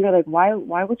always wonder,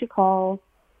 why would you call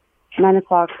 9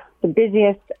 o'clock the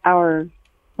busiest hour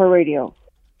for radio?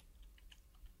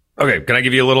 Okay, can I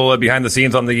give you a little behind the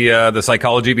scenes on the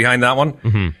psychology behind that one?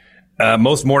 Mm-hmm.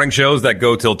 Most morning shows that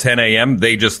go till 10 a.m.,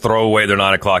 they just throw away their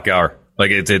 9 o'clock hour.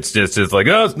 It's just it's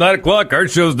 9 o'clock, our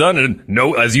show's done, and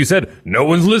no, as you said, no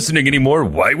one's listening anymore.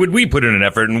 Why would we put in an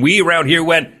effort? And we around here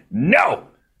went, no,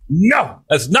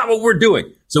 that's not what we're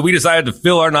doing. So we decided to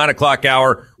fill our 9 o'clock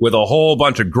hour with a whole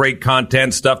bunch of great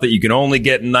content, stuff that you can only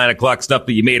get in 9 o'clock, stuff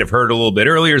that you may have heard a little bit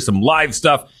earlier, some live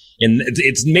stuff. And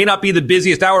it may not be the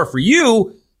busiest hour for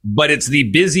you, but it's the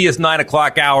busiest 9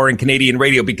 o'clock hour in Canadian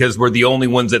radio, because we're the only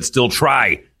ones that still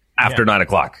try after 9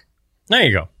 o'clock. There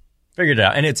you go. Figured it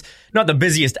out. And it's not the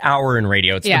busiest hour in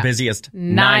radio. It's the busiest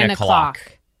 9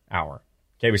 o'clock hour.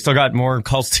 Okay, we still got more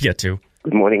calls to get to.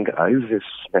 Good morning, guys. This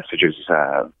message is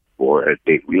for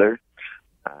Dave Wheeler.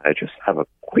 I just have a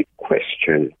quick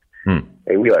question.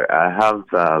 Hey, Wheeler, I have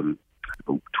a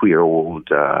 2-year-old,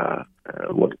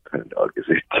 what kind of dog is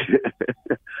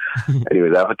it?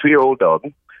 Anyways, I have a 2-year-old dog,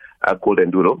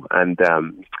 Golden Doodle, and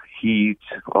he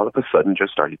all of a sudden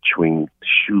just started chewing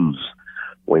shoes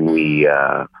when we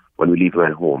leave him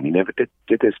at home. He never did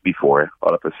this before.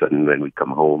 All of a sudden, when we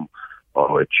come home,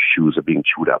 our shoes are being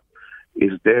chewed up.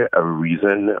 Is there a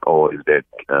reason, or is there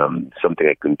something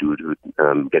I can do to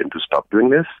get him to stop doing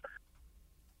this?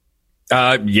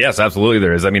 Yes, absolutely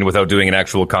there is. I mean, without doing an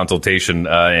actual consultation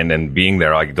and being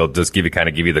there, they'll just give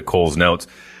you the Coles notes.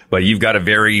 But you've got a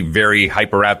very, very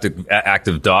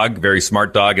hyperactive dog, very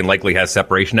smart dog, and likely has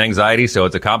separation anxiety. So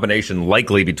it's a combination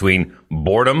likely between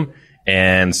boredom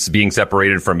and being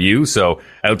separated from you. So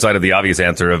outside of the obvious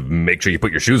answer of make sure you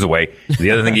put your shoes away,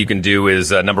 the other thing you can do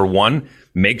is number one,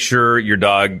 make sure your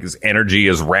dog's energy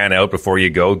is ran out before you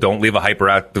go. Don't leave a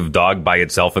hyperactive dog by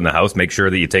itself in the house. Make sure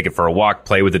that you take it for a walk,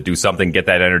 play with it, do something, get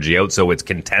that energy out so it's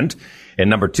content. And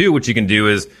number two, what you can do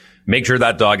is make sure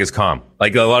that dog is calm.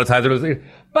 Like a lot of times it'll say,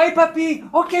 bye, puppy.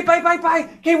 Okay, bye.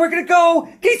 Okay, we're going to go.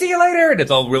 Okay, see you later. And it's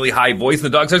all really high voice. And the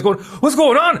dog starts going, what's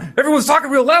going on? Everyone's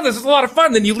talking real loud. This is a lot of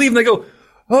fun. Then you leave and they go,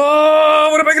 oh,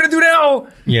 what am I going to do now?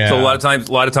 Yeah. So a lot of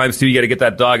times too, you got to get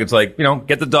that dog. It's like,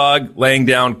 get the dog laying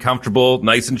down, comfortable,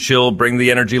 nice and chill, bring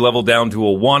the energy level down to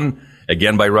a 1,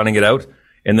 again, by running it out,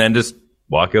 and then just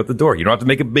walk out the door. You don't have to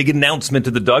make a big announcement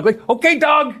to the dog. Like, okay,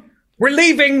 dog, we're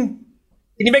leaving.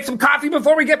 Can you make some coffee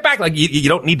before we get back? Like, you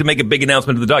don't need to make a big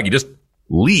announcement to the dog. You just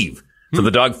leave. So the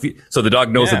dog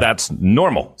knows that that's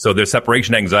normal. So their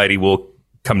separation anxiety will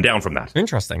come down from that.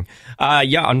 Interesting.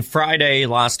 On Friday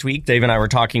last week, Dave and I were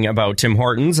talking about Tim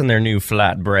Hortons and their new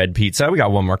flatbread pizza. We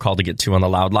got one more call to get to on the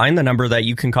loud line. The number that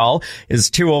you can call is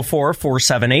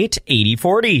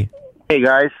 204-478-8040. Hey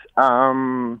guys,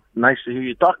 nice to hear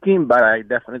you talking, but I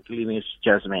definitely miss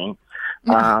Jasmine.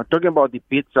 Talking about the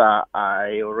pizza,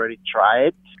 I already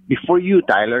tried before you,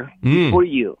 Tyler. Before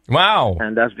you. Wow.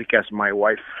 And that's because my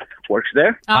wife works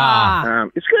there.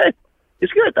 It's good.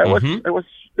 I was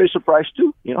very surprised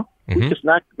too. It's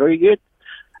not very good.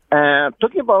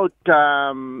 Talking about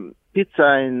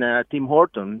pizza in Tim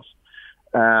Hortons,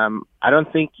 I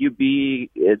don't think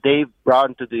Dave brought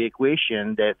into the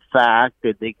equation the fact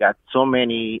that they got so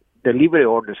many delivery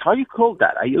orders. How do you call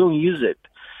that? I don't use it.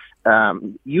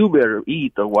 Uber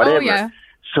Eat or whatever. Oh, yeah.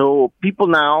 So people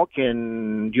now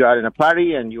you're out in a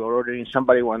party and you're ordering,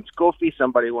 somebody wants coffee,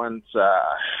 somebody wants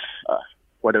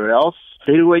whatever else,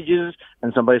 tater wedges,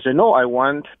 and somebody say, no, I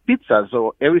want pizza.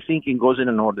 So everything goes in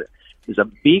an order. It's a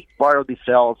big part of the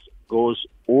sales goes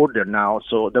order now.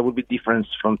 So that would be different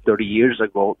from 30 years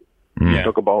ago.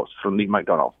 Talk about from the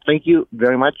McDonald's. Thank you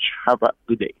very much. Have a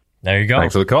good day. There you go.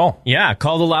 Thanks for the call. Yeah,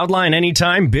 call the loud line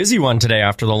anytime. Busy one today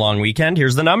after the long weekend.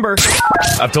 Here's the number.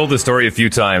 I've told this story a few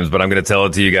times, but I'm going to tell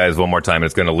it to you guys one more time.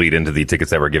 It's going to lead into the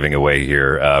tickets that we're giving away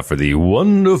here for the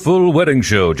wonderful wedding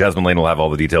show. Jasmine Lane will have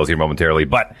all the details here momentarily,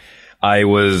 but I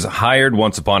was hired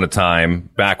once upon a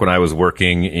time back when I was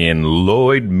working in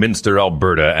Lloydminster,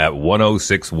 Alberta at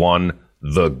 1061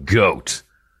 The Goat,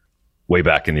 way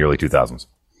back in the early 2000s.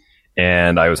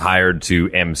 And I was hired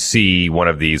to MC one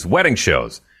of these wedding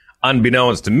shows.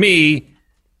 Unbeknownst to me,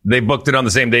 they booked it on the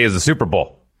same day as the Super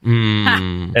Bowl.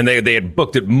 And they had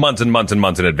booked it months and months and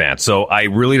months in advance. So I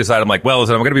really decided, I'm like, well,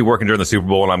 listen, I'm going to be working during the Super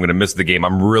Bowl and I'm going to miss the game.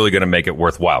 I'm really going to make it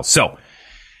worthwhile. So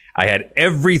I had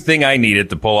everything I needed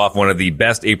to pull off one of the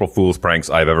best April Fool's pranks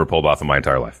I've ever pulled off in my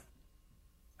entire life.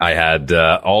 I had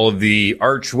all of the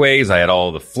archways. I had all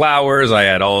of the flowers. I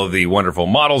had all of the wonderful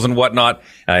models and whatnot.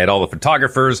 I had all the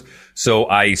photographers. So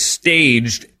I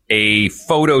staged a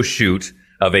photo shoot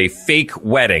of a fake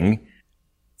wedding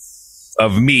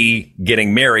of me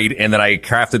getting married, and then I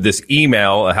crafted this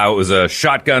email how it was a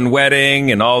shotgun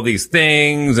wedding and all these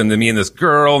things, and then me and this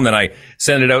girl, and then I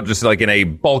sent it out just like in a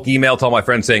bulk email to all my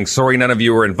friends saying, sorry, none of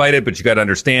you were invited, but you got to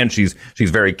understand she's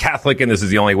very Catholic and this is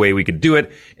the only way we could do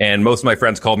it. And most of my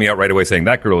friends called me out right away saying,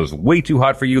 that girl is way too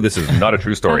hot for you. This is not a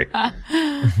true story.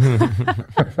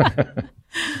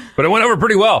 But it went over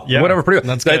pretty well. Yeah, it went over pretty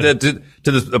well. That's good.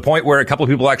 To the point where a couple of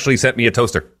people actually sent me a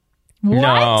toaster. What?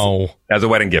 No. As a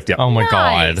wedding gift, yeah. Oh, my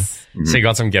God. Mm-hmm. So you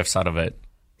got some gifts out of it.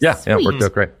 Yeah, it worked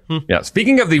out great. Yeah.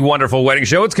 Speaking of the wonderful wedding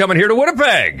show, it's coming here to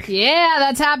Winnipeg. Yeah,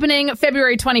 that's happening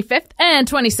February 25th and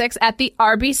 26th at the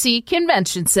RBC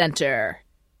Convention Center.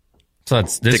 So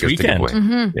that's this Tickets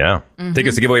weekend. Yeah.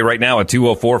 Tickets to give away right now at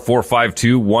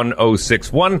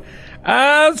 204-452-1061.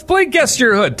 Let's play Guess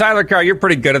Your Hood. Tyler Carr, you're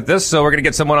pretty good at this, so we're going to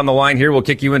get someone on the line here. We'll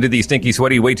kick you into the stinky,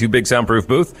 sweaty, way too big soundproof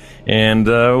booth, and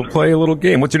we'll play a little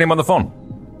game. What's your name on the phone?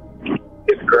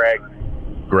 It's Greg.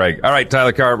 Greg. All right,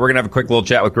 Tyler Carr, we're going to have a quick little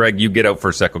chat with Greg. You get out for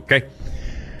a sec, okay?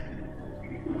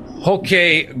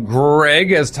 Okay,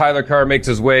 Greg, as Tyler Carr makes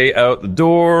his way out the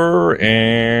door,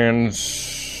 and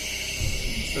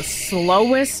the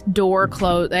slowest door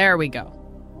close. There we go.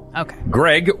 Okay.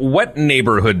 Greg, what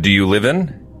neighborhood do you live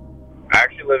in? I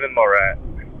actually live in Morat.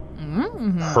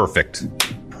 Perfect.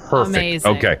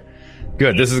 Amazing. Okay.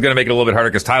 Good. This is going to make it a little bit harder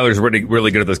because Tyler's really,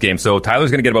 really good at this game. So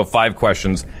Tyler's going to get about 5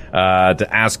 questions to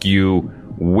ask you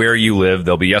where you live.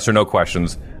 There'll be yes or no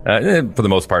questions for the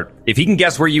most part. If he can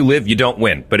guess where you live, you don't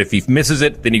win. But if he misses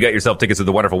it, then you got yourself tickets to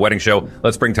the wonderful wedding show.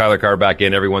 Let's bring Tyler Carr back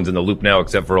in. Everyone's in the loop now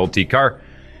except for old T. Carr.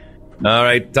 All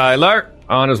right, Tyler,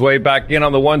 on his way back in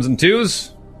on the ones and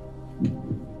twos.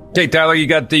 Okay, Tyler, you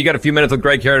got a few minutes with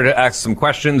Greg here to ask some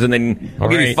questions, and then I'll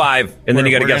give you 5, and then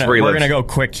you got to guess where he lives. We're going to go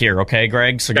quick here, okay,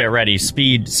 Greg? So get ready.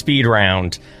 Speed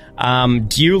round.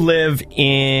 Do you live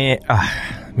in...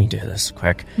 let me do this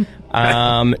quick.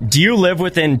 Do you live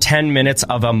within 10 minutes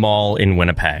of a mall in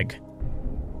Winnipeg?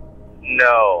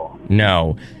 No.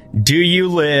 No. Do you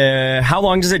live... How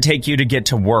long does it take you to get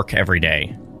to work every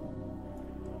day?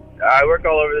 I work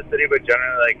all over the city, but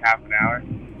generally like half an hour.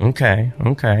 Okay.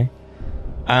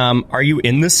 Are you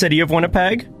in the city of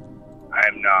Winnipeg? I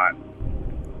am not.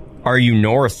 Are you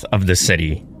north of the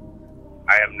city?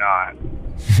 I am not.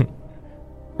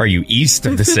 Are you east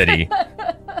of the city?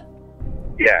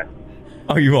 Yes.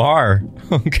 Oh, you are?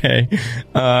 Okay.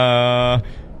 I'm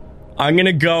going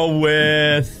to go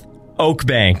with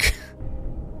Oakbank.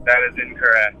 That is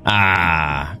incorrect.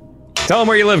 Tell them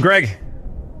where you live, Greg.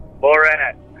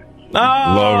 Lorette.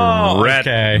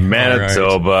 Lorette,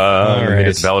 Manitoba, All right.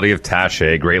 municipality of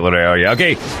Taché. Great little area.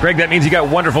 Okay, Greg, that means you got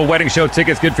wonderful wedding show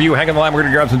tickets. Good for you. Hang on the line. We're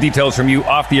going to grab some details from you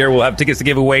off the air. We'll have tickets to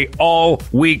give away all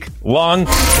week long.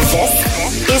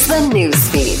 This is the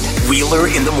Newsfeed. Wheeler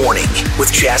in the Morning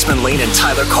with Jasmine Lane and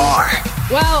Tyler Carr.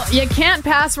 Well, you can't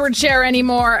password share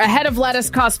anymore. A head of lettuce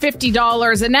costs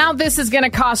 $50, and now this is going to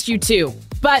cost you too.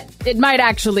 But it might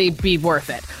actually be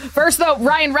worth it. First, though,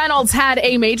 Ryan Reynolds had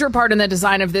a major part in the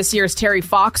design of this year's Terry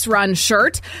Fox run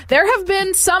shirt. There have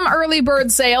been some early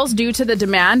bird sales due to the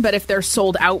demand, but if they're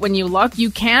sold out when you look,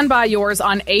 you can buy yours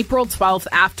on April 12th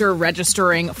after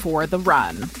registering for the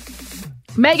run.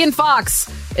 Megan Fox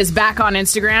is back on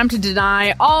Instagram to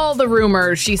deny all the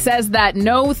rumors. She says that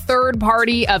no third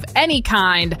party of any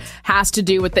kind has to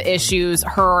do with the issues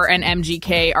her and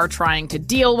MGK are trying to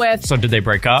deal with. So did they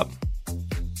break up?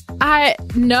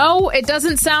 No, it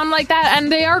doesn't sound like that.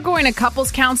 And they are going to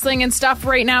couples counseling and stuff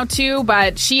right now, too.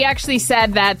 But she actually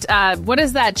said that, what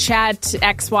is that Chat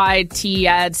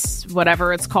XYT,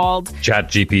 whatever it's called? Chat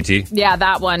GPT. Yeah,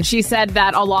 that one. She said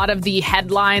that a lot of the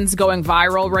headlines going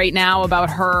viral right now about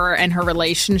her and her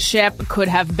relationship could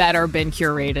have better been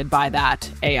curated by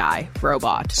that AI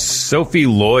robot. Sophie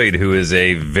Lloyd, who is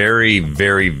a very,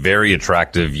 very, very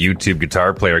attractive YouTube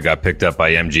guitar player, got picked up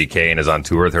by MGK and is on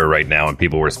tour with her right now. And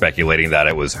people were speculating that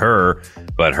it was her,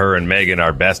 but her and Megan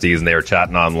are besties, and they were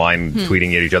chatting online,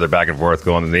 tweeting at each other back and forth,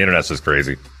 going, the internet's just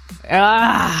crazy.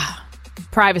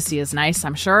 Privacy is nice,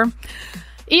 I'm sure.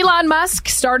 Elon Musk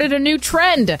started a new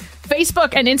trend.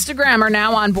 Facebook and Instagram are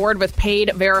now on board with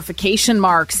paid verification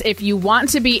marks. If you want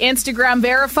to be Instagram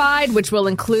verified, which will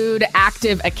include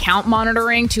active account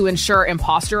monitoring to ensure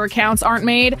imposter accounts aren't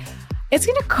made, it's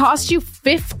going to cost you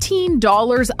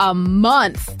 $15 a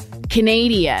month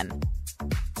Canadian.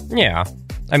 Yeah.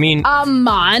 I mean, a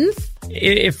month?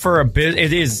 If for a bit,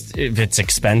 if it's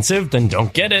expensive, then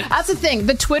don't get it. That's the thing.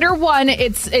 The Twitter one,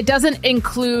 it doesn't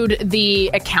include the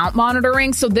account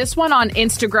monitoring. So this one on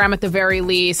Instagram, at the very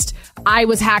least, I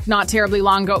was hacked not terribly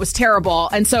long ago. It was terrible.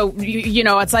 And so, you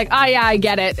know, it's like, oh yeah, I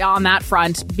get it on that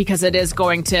front, because it is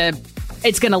going to...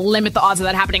 It's going to limit the odds of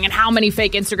that happening. And how many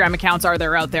fake Instagram accounts are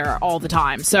there out there all the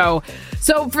time? So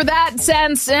for that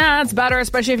sense, it's better,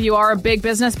 especially if you are a big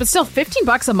business. But still,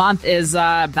 $15 a month is,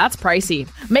 that's pricey.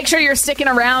 Make sure you're sticking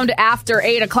around after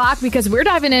 8 o'clock, because we're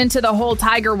diving into the whole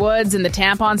Tiger Woods and the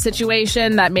tampon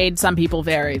situation that made some people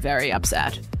very, very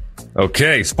upset.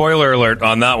 Okay, spoiler alert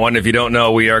on that one. If you don't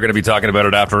know, we are going to be talking about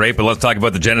it after 8, but let's talk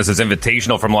about the Genesis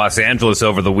Invitational from Los Angeles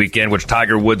over the weekend, which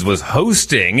Tiger Woods was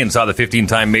hosting, and saw the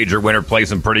 15-time major winner play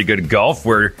some pretty good golf,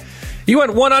 where he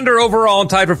went 1 under overall and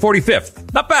tied for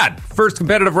 45th. Not bad. First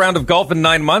competitive round of golf in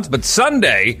 9 months, but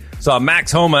Sunday saw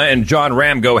Max Homa and John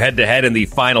Ram go head-to-head in the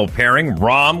final pairing.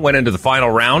 Rahm went into the final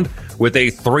round with a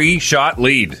 3-shot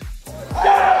lead. It's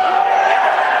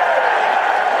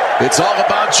all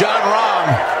about John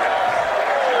Rahm.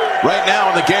 Right now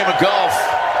in the game of golf,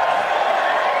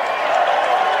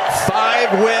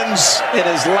 5 wins in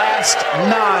his last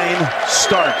 9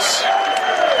 starts.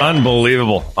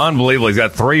 Unbelievable. He's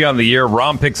got 3 on the year.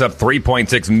 Rahm picks up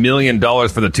 $3.6 million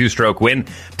for the 2-stroke win.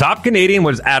 Top Canadian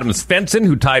was Adam Svensson,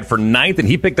 who tied for 9th, and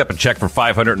he picked up a check for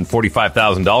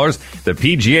 $545,000. The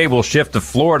PGA will shift to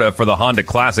Florida for the Honda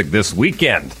Classic this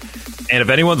weekend. And if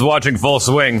anyone's watching Full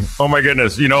Swing, oh my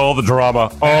goodness, you know all the drama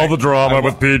with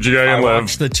PGA and LIV. I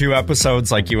watched the 2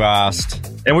 episodes like you asked.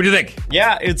 And what'd you think?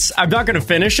 Yeah, I'm not going to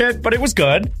finish it, but it was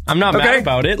good. I'm not mad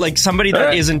about it. Like, somebody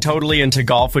that isn't totally into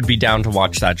golf would be down to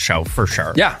watch that show for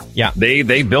sure. Yeah.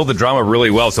 They build the drama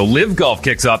really well. So LIV Golf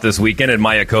kicks off this weekend in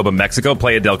Mayakoba, Mexico.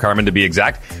 Playa del Carmen to be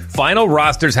exact. Final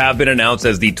rosters have been announced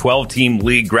as the 12-team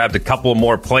league grabbed a couple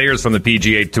more players from the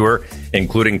PGA Tour,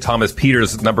 including Thomas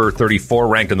Pieters, number 34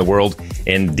 ranked in the world,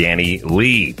 and Danny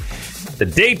Lee. The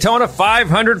Daytona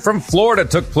 500 from Florida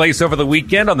took place over the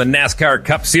weekend on the NASCAR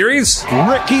Cup Series.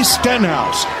 Ricky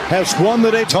Stenhouse has won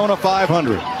the Daytona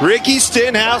 500. Ricky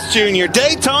Stenhouse Jr.,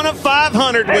 Daytona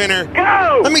 500 winner.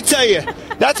 Go! Let me tell you,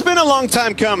 that's been a long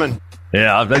time coming.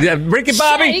 Yeah, Ricky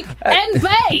Bobby. Shake and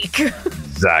bake.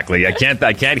 Exactly. I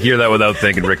can't hear that without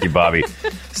thinking Ricky Bobby.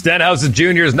 Stenhouse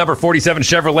Jr.'s number 47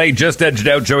 Chevrolet just edged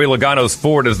out Joey Logano's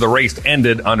Ford as the race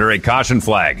ended under a caution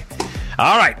flag.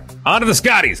 All right, on to the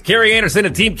Scotties. Kerry Anderson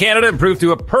and Team Canada improved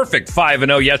to a perfect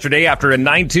 5-0 yesterday after a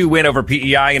 9-2 win over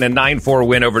PEI and a 9-4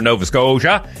 win over Nova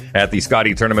Scotia at the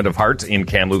Scotty Tournament of Hearts in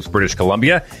Kamloops, British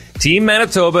Columbia. Team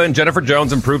Manitoba and Jennifer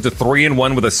Jones improved to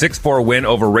 3-1 with a 6-4 win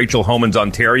over Rachel Homan's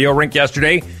Ontario rink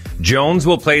yesterday. Jones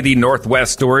will play the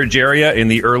Northwest Storage area in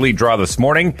the early draw this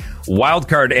morning.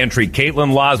 Wildcard entry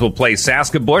Caitlin Laws will play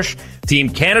Saskabush. Team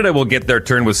Canada will get their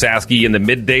turn with Sasky in the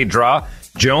midday draw.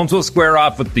 Jones will square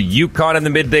off with the Yukon in the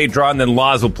midday draw, and then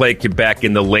Laws will play Quebec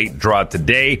in the late draw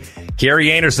today.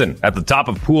 Kerry Anderson at the top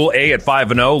of Pool A at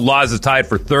 5-0. Laws is tied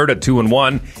for third at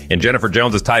 2-1, and Jennifer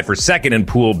Jones is tied for second in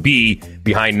Pool B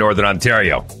behind Northern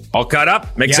Ontario. All caught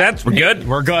up? Makes sense? We're good?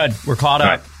 We're good. We're caught up.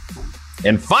 Right.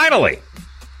 And finally,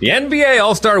 the NBA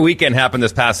All-Star Weekend happened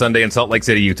this past Sunday in Salt Lake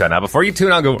City, Utah. Now, before you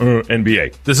tune out and go,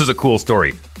 NBA, this is a cool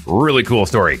story. Really cool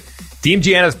story. Team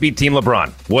Giannis beat Team LeBron.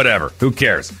 Whatever. Who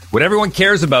cares? What everyone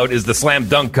cares about is the slam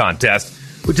dunk contest,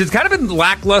 which has kind of been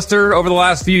lackluster over the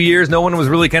last few years. No one was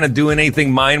really kind of doing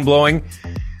anything mind-blowing.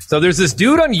 So there's this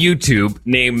dude on YouTube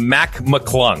named Mac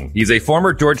McClung. He's a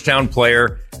former Georgetown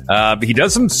player. He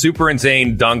does some super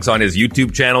insane dunks on his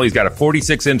YouTube channel. He's got a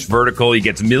 46-inch vertical. He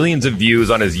gets millions of views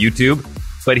on his YouTube.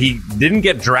 But he didn't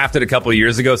get drafted a couple of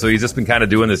years ago, so he's just been kind of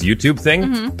doing this YouTube thing.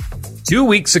 Mm-hmm. 2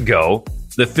 weeks ago,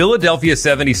 the Philadelphia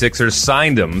 76ers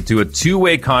signed him to a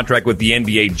 2-way contract with the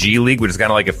NBA G League, which is kind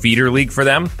of like a feeder league for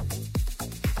them.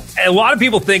 And a lot of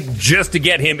people think just to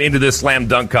get him into this slam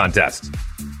dunk contest.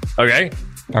 Okay?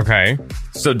 Okay.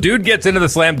 So dude gets into the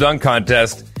slam dunk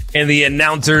contest, and the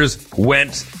announcers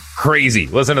went crazy.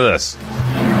 Listen to this.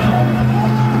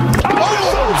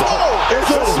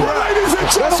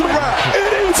 That's a wrap.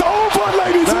 It is over,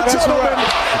 ladies and gentlemen.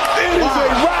 It is a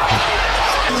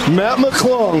wrap. Matt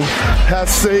McClung has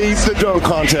saved the dunk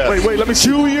contest. Wait, let me see.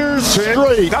 2 years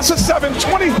straight. That's a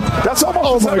 720. That's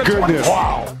almost a 720. Goodness.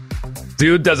 Wow.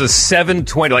 Dude does a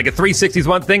 720, like a 360 is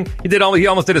one thing. He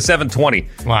almost did a 720,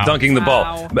 dunking the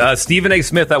ball. Stephen A.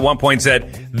 Smith at one point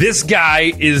said, "This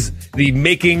guy is the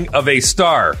making of a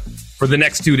star for the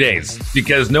next 2 days,"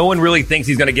 because no one really thinks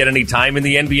he's going to get any time in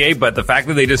the NBA, but the fact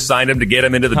that they just signed him to get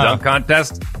him into the dunk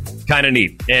contest, kind of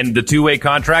neat. And the 2-way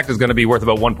contract is going to be worth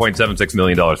about $1.76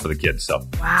 million for the kids. So,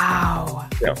 wow.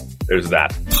 Yeah, there's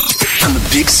that. From the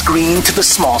big screen to the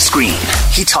small screen,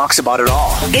 he talks about it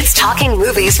all. It's Talking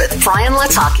Movies with Brian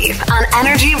Lataki on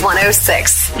Energy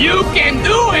 106. You can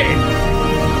do it!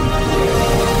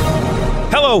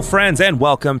 Hello, friends, and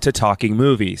welcome to Talking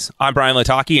Movies. I'm Brian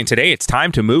Lataki, and today it's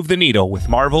time to move the needle with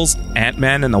Marvel's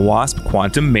Ant-Man and the Wasp: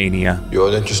 Quantumania. You're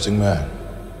an interesting man,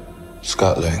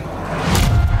 Scott Lang.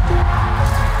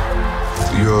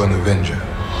 You're an Avenger.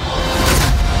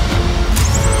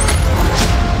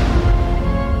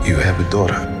 You have a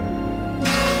daughter,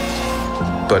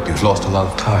 but you've lost a lot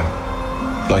of time,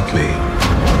 like me.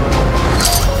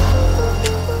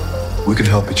 We can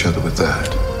help each other with that.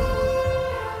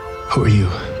 Who are you?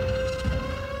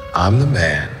 I'm the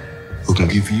man who can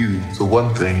give you the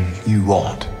one thing you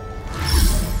want.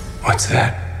 What's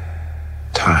that?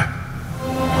 Time.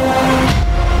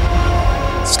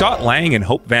 Scott Lang and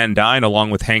Hope Van Dyne, along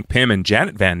with Hank Pym and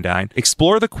Janet Van Dyne,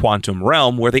 explore the quantum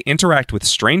realm where they interact with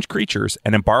strange creatures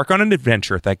and embark on an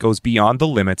adventure that goes beyond the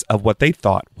limits of what they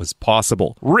thought was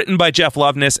possible. Written by Jeff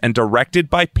Loveness and directed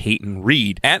by Peyton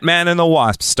Reed, Ant-Man and the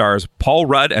Wasp stars Paul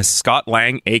Rudd as Scott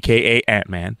Lang, a.k.a.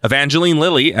 Ant-Man, Evangeline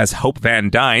Lilly as Hope Van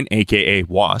Dyne, a.k.a.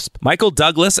 Wasp, Michael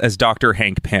Douglas as Dr.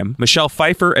 Hank Pym, Michelle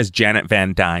Pfeiffer as Janet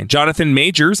Van Dyne, Jonathan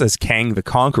Majors as Kang the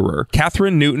Conqueror,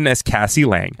 Catherine Newton as Cassie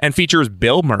Lang, and features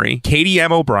Bill Murray, Katie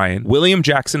M. O'Brien, William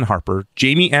Jackson Harper,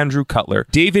 Jamie Andrew Cutler,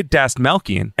 David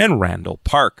Dastmalchian, and Randall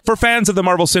Park. For fans of the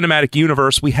Marvel Cinematic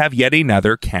Universe, we have yet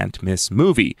another can't-miss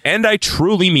movie. And I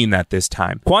truly mean that this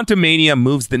time. Quantumania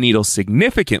moves the needle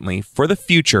significantly for the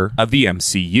future of the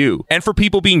MCU. And for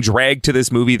people being dragged to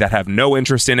this movie that have no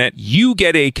interest in it, you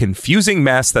get a confusing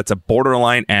mess that's a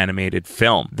borderline animated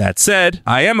film. That said,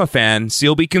 I am a fan, so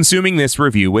you'll be consuming this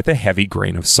review with a heavy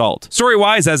grain of salt.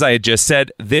 Story-wise, as I had just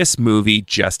said, this movie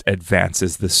just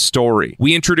advances the story.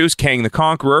 We introduce Kang the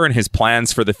Conqueror and his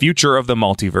plans for the future of the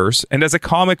multiverse, and as a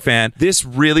comic fan, this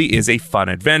really is a fun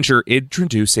adventure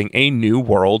introducing a new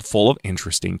world full of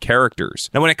interesting characters.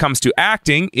 Now, when it comes to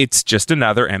acting, it's just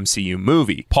another MCU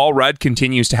movie. Paul Rudd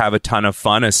continues to have a ton of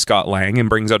fun as Scott Lang and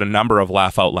brings out a number of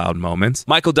laugh-out-loud moments.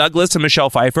 Michael Douglas and Michelle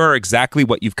Pfeiffer are exactly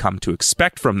what you've come to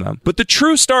expect from them. But the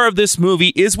true star of this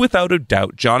movie is without a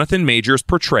doubt Jonathan Majors'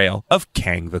 portrayal of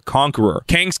Kang the Conqueror.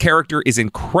 Kang's character is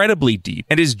incredibly deep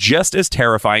and is just as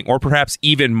terrifying, or perhaps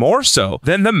even more so,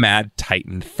 than the mad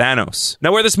Titan Thanos.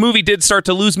 Now, where this movie did start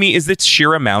to lose me is its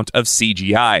sheer amount of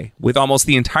CGI. With almost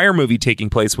the entire movie taking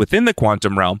place within the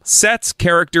quantum realm, sets,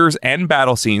 characters, and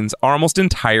battle scenes are almost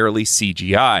entirely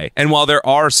CGI. And while there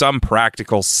are some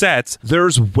practical sets,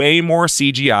 there's way more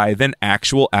CGI than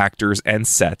actual actors and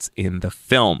sets in the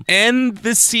film. And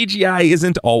the CGI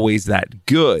isn't always that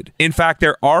good. In fact,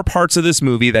 there are parts of this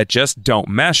movie that just don't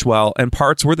mesh well, and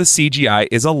parts where the CGI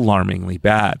is alarmingly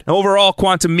bad. Overall,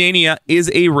 Quantumania is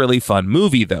a really fun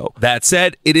movie, though. That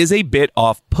said, it is a bit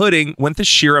off-putting with the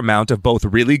sheer amount of both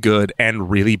really good and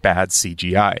really bad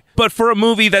CGI. But for a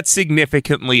movie that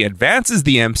significantly advances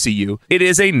the MCU, it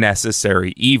is a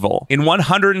necessary evil. In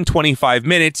 125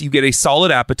 minutes, you get a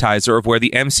solid appetizer of where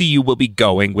the MCU will be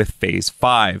going with Phase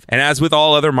 5. And as with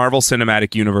all other Marvel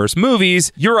Cinematic Universe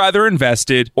movies, you're either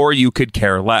invested or you could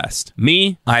care less.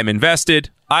 Me, I'm invested.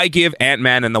 I give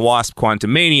Ant-Man and the Wasp: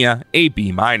 Quantumania a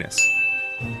B-.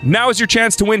 Now is your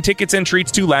chance to win tickets and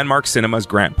treats to Landmark Cinemas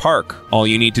Grant Park. All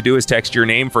you need to do is text your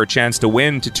name for a chance to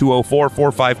win to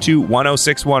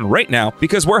 204-452-1061 right now,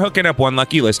 because we're hooking up one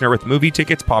lucky listener with movie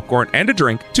tickets, popcorn, and a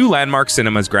drink to Landmark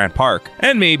Cinemas Grant Park.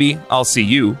 And maybe I'll see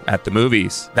you at the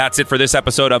movies. That's it for this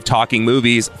episode of Talking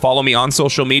Movies. Follow me on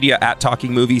social media at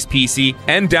Talking Movies PC,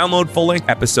 and download full-length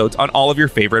episodes on all of your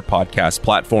favorite podcast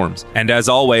platforms. And as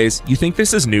always, you think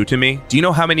this is new to me? Do you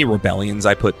know how many rebellions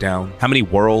I put down? How many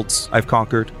worlds I've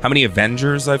conquered? How many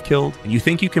Avengers I've killed? And you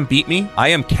think you can beat me? I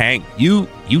am Kang. You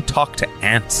talk to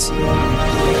ants.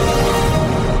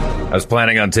 I was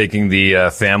planning on taking the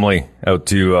family out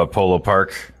to Polo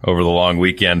Park over the long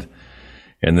weekend.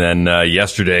 And then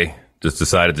yesterday, just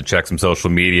decided to check some social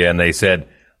media, and they said,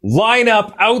 line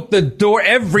up out the door.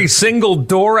 Every single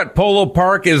door at Polo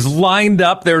Park is lined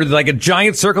up. They're like a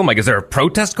giant circle. I'm like, is there a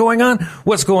protest going on?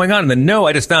 What's going on? And then no,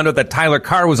 I just found out that Tyler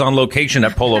Carr was on location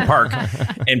at Polo Park,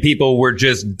 and people were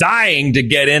just dying to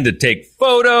get in to take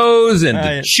photos and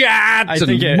to chat.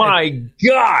 My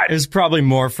God. It was probably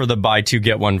more for the buy two,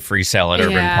 get one free sale at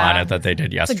Urban Planet that they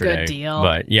did yesterday. It's a good deal.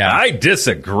 But yeah. I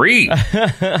disagree.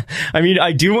 I mean,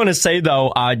 I do want to say,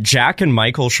 though, Jack and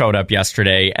Michael showed up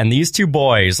yesterday, and these two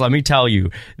boys, let me tell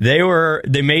you,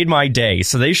 they made my day.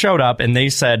 So they showed up and they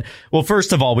said, well,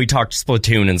 first of all, we talked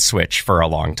Splatoon and Switch for a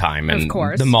long time. And of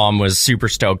course, the mom was super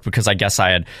stoked because I guess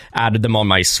I had added them on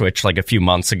my Switch like a few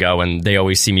months ago, and they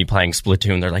always see me playing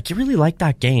Splatoon. They're like, you really like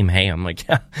that game? Hey, I'm like,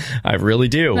 yeah, I really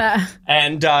do.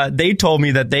 And they told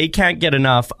me that they can't get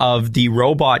enough of the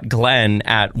robot Glenn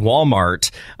at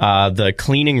Walmart, the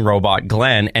cleaning robot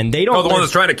Glenn. And they don't. Oh, the one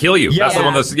that's trying to kill you. Yeah. That's the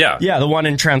one that's, Yeah, the one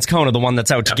in Transcona, the one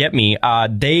that's out to get me.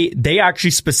 They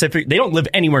actually they don't live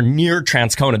anywhere near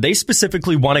Transcona. They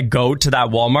specifically want to go to that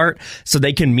Walmart so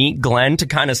they can meet Glenn to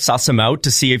kind of suss him out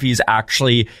to see if he's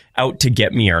actually out to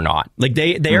get me or not. Like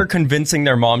they are convincing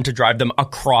their mom to drive them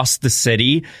across the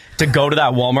city to go to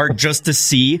that Walmart just to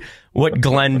see what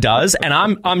Glenn does. And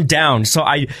I'm down. So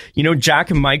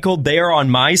Jack and Michael, they are on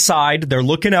my side. They're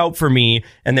looking out for me,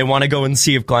 and they want to go and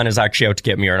see if Glenn is actually out to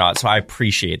get me or not. So I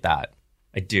appreciate that.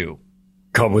 I do.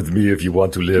 Come with me if you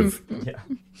want to live. Yeah.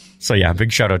 So yeah,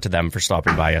 big shout out to them for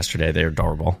stopping by yesterday. They're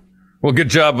adorable. Well, good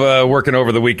job working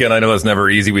over the weekend. I know that's never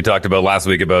easy. We talked about last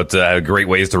week about great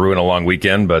ways to ruin a long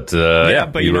weekend, but you're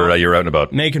out and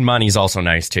about. Making money is also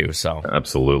nice too. So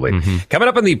absolutely. Coming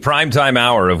up in the primetime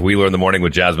hour of Wheeler in the Morning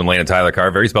with Jasmine Lane and Tyler Carr,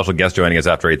 very special guest joining us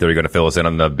after 8:30. Going to fill us in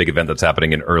on the big event that's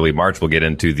happening in early March. We'll get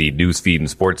into the news feed and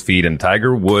sports feed, and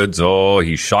Tiger Woods. Oh,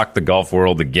 he shocked the golf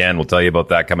world again. We'll tell you about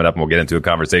that coming up, and we'll get into a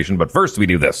conversation. But first, we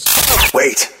do this.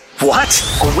 Wait. What?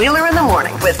 Wheeler in the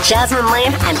Morning with Jasmine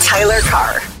Lane and Tyler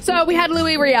Carr. So we had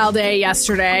Louis Riel Day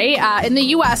yesterday. In the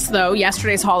U.S., though,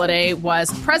 yesterday's holiday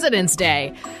was President's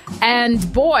Day.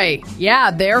 And boy,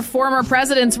 yeah, their former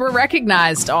presidents were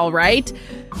recognized, all right.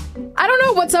 I don't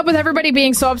know what's up with everybody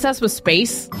being so obsessed with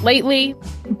space lately,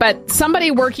 but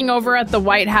somebody working over at the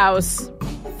White House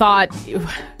thought,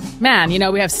 man,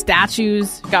 we have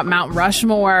statues, we've got Mount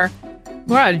Rushmore.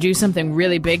 We ought to do something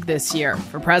really big this year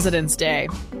for President's Day.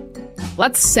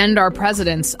 Let's send our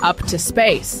presidents up to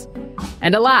space.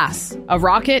 And alas, a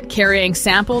rocket carrying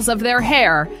samples of their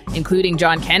hair, including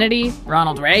John Kennedy,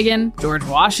 Ronald Reagan, George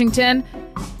Washington,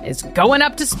 is going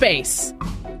up to space.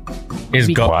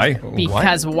 Why?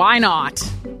 Because why not?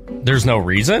 There's no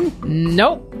reason?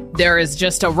 Nope. There is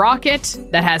just a rocket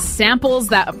that has samples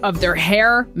of their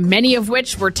hair, many of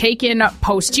which were taken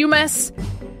posthumous,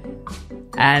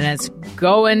 and it's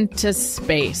going to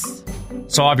space.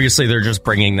 So obviously they're just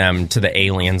bringing them to the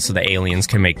aliens so the aliens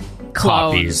can make Clones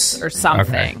copies or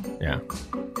something. Okay. Yeah.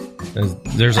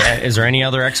 Is there any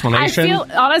other explanation? I feel,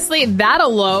 honestly, that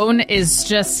alone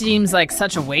seems like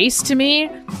such a waste to me.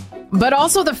 But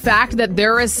also the fact that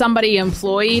there is somebody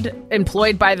employed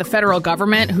by the federal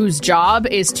government whose job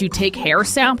is to take hair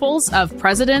samples of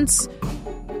presidents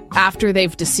after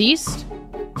they've deceased.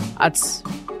 That's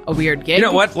a weird gig. You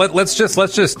know what? Let's just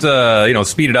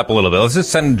speed it up a little bit. Let's just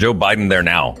send Joe Biden there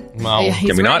now. Well,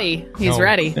 he's ready. He's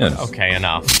ready. Yes. Okay,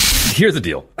 enough. Here's the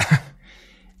deal.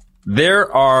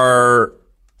 There are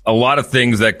a lot of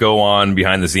things that go on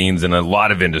behind the scenes in a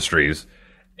lot of industries.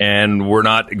 And we're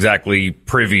not exactly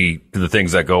privy to the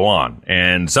things that go on.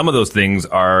 And some of those things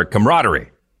are camaraderie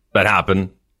that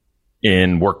happen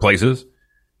in workplaces.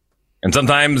 And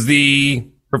sometimes the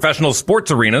professional sports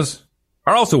arenas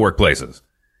are also workplaces.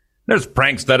 There's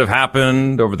pranks that have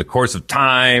happened over the course of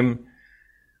time.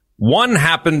 One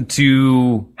happened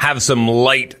to have some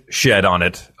light shed on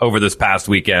it over this past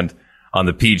weekend on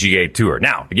the PGA Tour.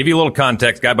 Now, to give you a little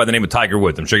context, a guy by the name of Tiger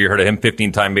Woods. I'm sure you heard of him,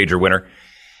 15-time major winner.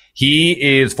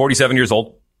 He is 47 years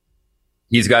old.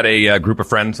 He's got a group of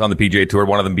friends on the PGA Tour,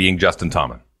 one of them being Justin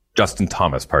Thomas,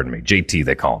 JT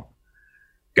they call him.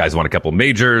 Guy's won a couple of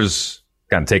majors,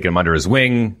 kind of taken him under his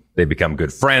wing. They become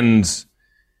good friends.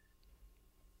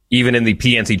 Even in the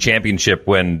PNC Championship,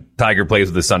 when Tiger plays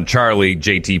with his son Charlie,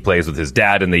 JT plays with his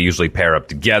dad, and they usually pair up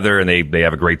together, and they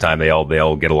have a great time. They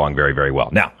all get along very, very well.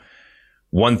 Now,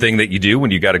 one thing that you do when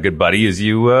you got a good buddy is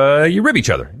you rib each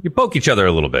other. You poke each other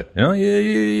a little bit. You know,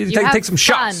 you take some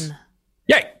shots.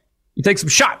 Yay! You take some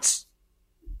shots.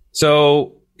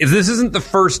 So this isn't the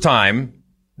first time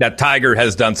that Tiger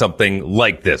has done something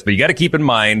like this. But you got to keep in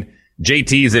mind,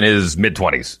 JT's in his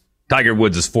mid-20s. Tiger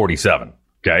Woods is 47.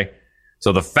 Okay?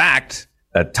 So the fact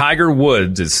that Tiger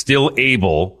Woods is still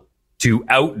able to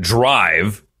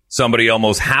outdrive somebody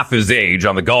almost half his age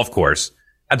on the golf course,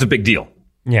 that's a big deal.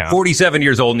 Yeah. 47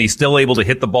 years old, and he's still able to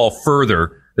hit the ball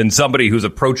further than somebody who's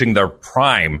approaching their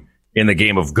prime in the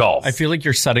game of golf. I feel like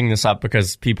you're setting this up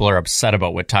because people are upset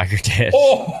about what Tiger did.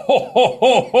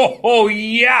 Oh,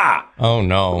 yeah. Oh,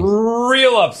 no.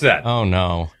 Real upset. Oh,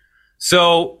 no.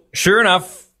 So, sure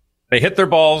enough, they hit their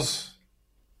balls.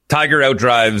 Tiger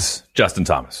outdrives Justin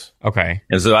Thomas. Okay.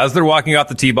 And so as they're walking off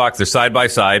the tee box, they're side by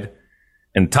side,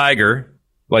 and Tiger,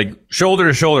 like shoulder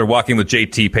to shoulder, walking with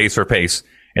JT pace for pace,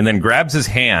 and then grabs his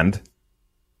hand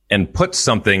and puts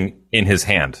something in his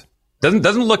hand. Doesn't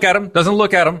look at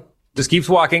him, just keeps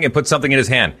walking and puts something in his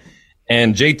hand.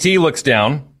 And JT looks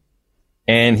down,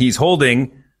 and he's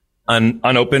holding an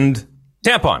unopened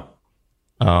tampon.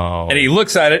 Oh. And he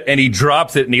looks at it, and he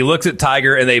drops it, and he looks at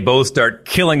Tiger, and they both start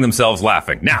killing themselves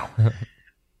laughing. Now,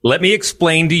 let me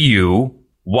explain to you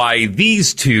why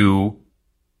these two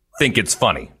think it's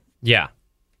funny. Yeah.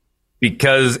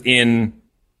 Because in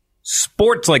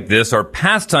sports like this, or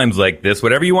pastimes like this,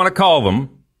 whatever you want to call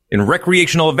them, in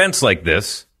recreational events like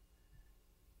this,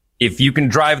 if you can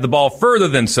drive the ball further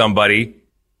than somebody,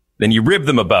 then you rib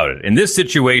them about it. In this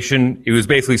situation, it was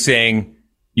basically saying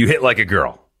you hit like a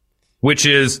girl, which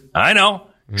is, I know,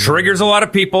 triggers a lot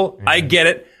of people. I get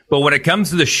it. But when it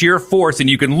comes to the sheer force, and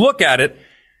you can look at it,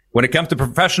 when it comes to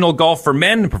professional golf for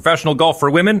men and professional golf for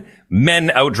women, men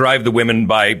outdrive the women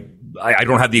by, I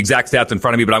don't have the exact stats in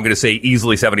front of me, but I'm going to say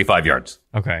easily 75 yards.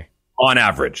 Okay. On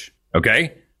average.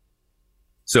 Okay?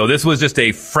 So this was just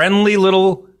a friendly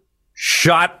little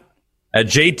shot at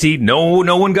JT.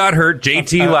 No one got hurt.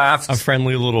 JT laughed. A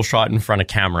friendly little shot in front of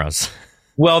cameras.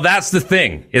 Well, that's the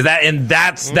thing.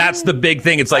 That's the big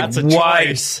thing. It's like,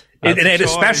 why? And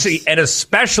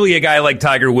especially a guy like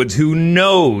Tiger Woods, who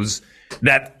knows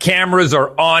that cameras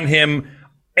are on him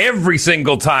every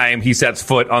single time he sets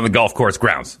foot on the golf course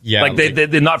grounds. Yeah. Like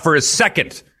they're not for a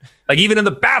second. Like even in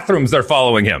the bathrooms, they're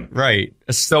following him. Right.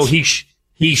 So he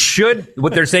should,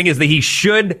 what they're saying is that he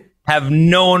should have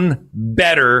known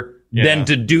better than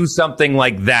to do something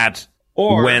like that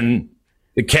when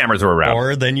the cameras were around.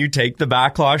 Or then you take the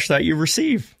backlash that you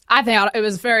receive. I think it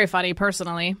was very funny,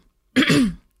 personally.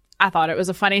 I thought it was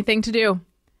a funny thing to do.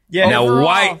 Yeah.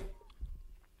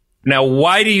 Now,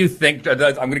 why do you think, I'm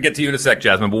going to get to you in a sec,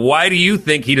 Jasmine, but why do you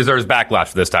think he deserves backlash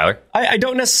for this, Tyler? I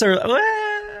don't necessarily,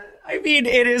 I mean,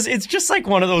 it's just like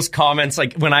one of those comments,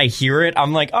 like when I hear it,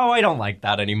 I'm like, oh, I don't like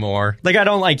that anymore. Like, I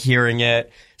don't like hearing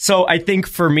it. So I think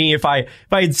for me, if I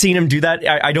had seen him do that,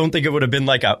 I don't think it would have been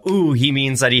like ooh, he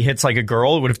means that he hits like a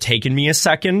girl. It would have taken me a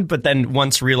second. But then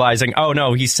once realizing, oh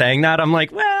no, he's saying that, I'm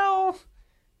like, well,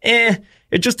 it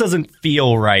just doesn't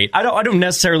feel right. I don't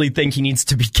necessarily think he needs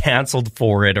to be canceled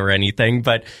for it or anything.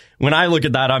 But when I look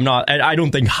at that, I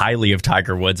don't think highly of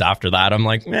Tiger Woods after that. I'm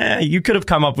like, you could have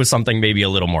come up with something maybe a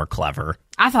little more clever.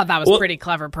 I thought that was pretty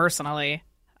clever personally.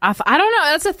 I don't know.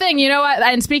 That's the thing. You know what?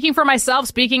 And speaking for myself,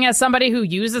 speaking as somebody who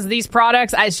uses these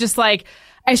products, it's just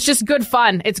good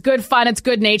fun. It's good fun. It's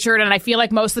good natured. And I feel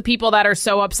like most of the people that are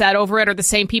so upset over it are the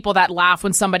same people that laugh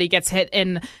when somebody gets hit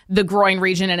in the groin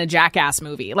region in a Jackass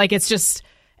movie. Like, it's just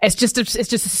a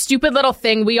stupid little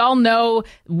thing. We all know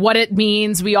what it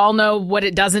means. We all know what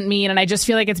it doesn't mean. And I just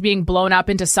feel like it's being blown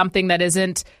up into something that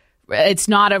isn't, it's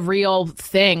not a real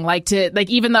thing.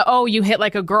 Even though, you hit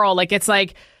like a girl, like, it's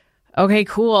like, okay,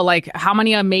 cool. Like, how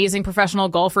many amazing professional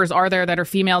golfers are there that are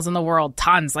females in the world?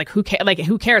 Tons. Like, who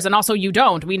cares? And also, you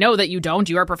don't. We know that you don't.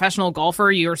 You are a professional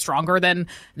golfer. You're stronger than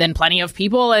plenty of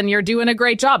people, and you're doing a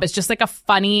great job. It's just like a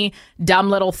funny, dumb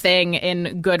little thing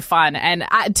in good fun. And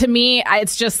to me,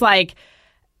 it's just like,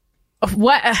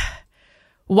 what?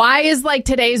 Why is like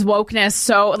today's wokeness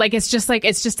so like it's just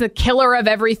the killer of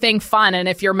everything fun? And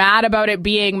if you're mad about it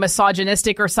being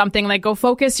misogynistic or something, like, go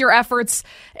focus your efforts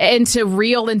into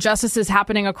real injustices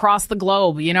happening across the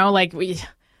globe. You know, like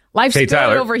life's good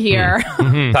over here.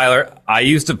 Tyler, I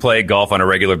used to play golf on a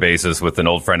regular basis with an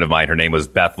old friend of mine. Her name was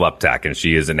Beth Luptak, and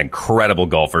she is an incredible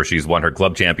golfer. She's won her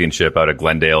club championship out at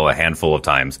Glendale a handful of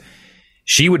times.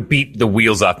 She would beat the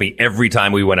wheels off me every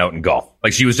time we went out and golf.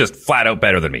 Like, she was just flat out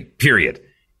better than me, period.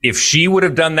 If she would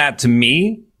have done that to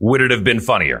me, would it have been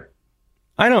funnier?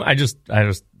 I just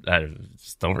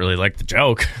don't really like the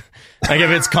joke. Like, if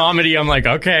it's comedy, I'm like,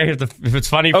 okay. If it's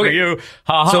funny for you,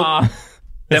 ha ha. So,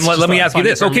 then let me ask you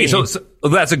this. Okay, so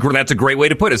that's a great way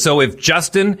to put it. So if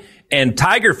Justin and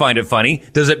Tiger find it funny,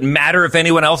 does it matter if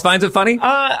anyone else finds it funny?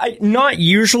 Not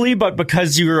usually, but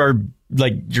because you're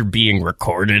being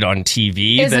recorded on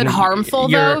TV. Is it harmful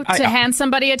though to hand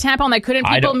somebody a tampon? Like, couldn't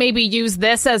people maybe use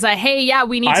this as a, hey, yeah,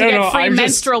 we need to get free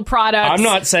menstrual products? I'm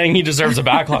not saying he deserves a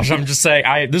backlash. I'm just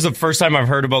saying this is the first time I've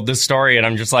heard about this story, and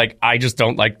I'm just like, I just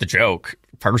don't like the joke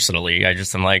personally.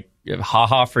 I'm like,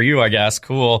 haha for you, I guess.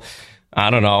 Cool. I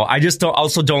don't know. I just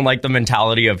don't like the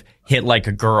mentality of hit like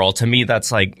a girl. To me, that's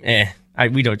like,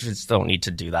 we don't need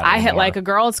to do that anymore. I hit like a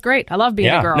girl. It's great. I love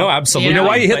being a girl. No, absolutely. You know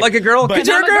why you hit like a girl? Because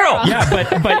you're a girl.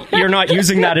 Yeah, but you're not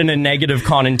using that in a negative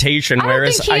connotation. I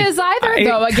don't think he is either,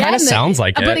 though. Again, it kind of sounds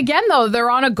like it. But again, though, they're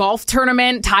on a golf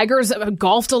tournament. Tiger's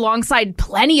golfed alongside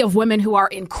plenty of women who are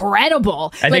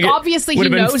incredible. Like, obviously, he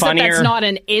knows that that's not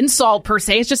an insult per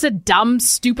se. It's just a dumb,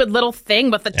 stupid little thing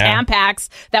with the Tampax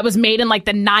that was made in like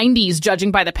the 90s,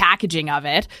 judging by the packaging of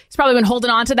it. He's probably been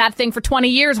holding on to that thing for 20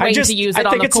 years waiting to use it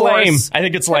on the course. Lame. I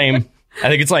think it's lame.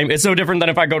 It's no different than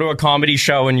if I go to a comedy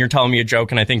show and you're telling me a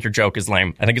joke and I think your joke is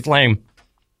lame. I think it's lame.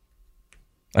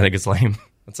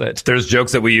 That's it. There's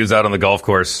jokes that we use out on the golf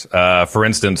course. For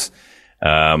instance,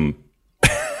 I've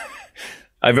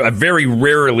very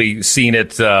rarely seen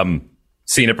it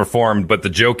performed, but the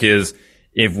joke is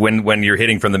when you're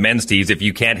hitting from the men's tees, if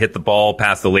you can't hit the ball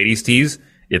past the ladies' tees,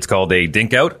 it's called a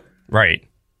dink out. Right.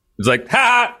 It's like,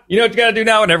 ha, you know what you got to do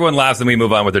now? And everyone laughs and we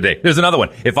move on with their day. There's another one.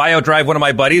 If I outdrive one of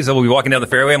my buddies, I will be walking down the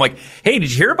fairway. I'm like, hey, did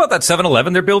you hear about that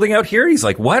 7-Eleven they're building out here? He's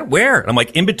like, what? Where? And I'm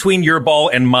like, in between your ball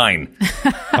and mine.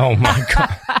 Oh, my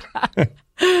God.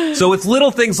 So it's little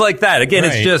things like that. Again,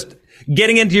 It's just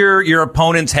getting into your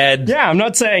opponent's head. Yeah, I'm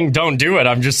not saying don't do it.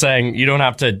 I'm just saying you don't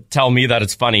have to tell me that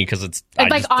it's funny because it's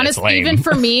honestly, even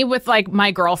for me with like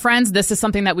my girlfriends, this is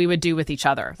something that we would do with each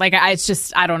other. Like, I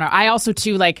don't know. I also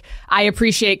too, like, I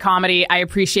appreciate comedy. I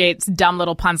appreciate dumb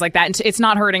little puns like that. It's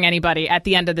not hurting anybody at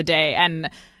the end of the day. And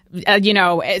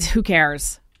who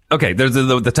cares? Okay, there's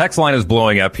the text line is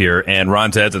blowing up here, and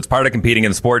Ron says it's part of competing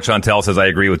in sport. Chantel says, I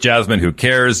agree with Jasmine. Who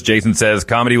cares? Jason says,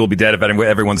 comedy will be dead if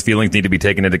everyone's feelings need to be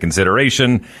taken into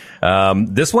consideration.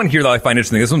 This one here, though, I find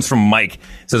interesting. This one's from Mike.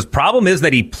 It says, problem is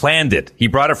that he planned it. He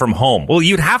brought it from home. Well,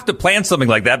 you'd have to plan something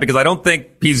like that because I don't think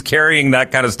he's carrying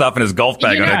that kind of stuff in his golf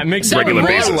bag on a regular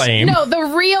basis. No,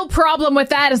 the real problem with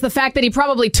that is the fact that he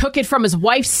probably took it from his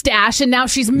wife's stash, and now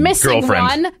she's missing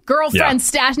girlfriend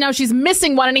stash. Now she's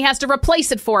missing one, and he has to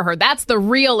replace it for her. That's the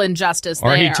real injustice or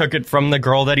there. Or he took it from the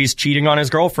girl that he's cheating on his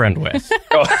girlfriend with.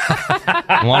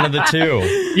 One of the two.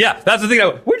 Yeah, that's the thing.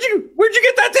 Where'd you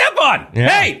get that tampon? Yeah.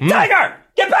 Hey, Tiger,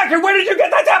 get back here. Where did you get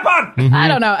that tampon? I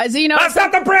don't know. As you know, that's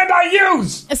not the brand I I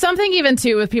use? Something even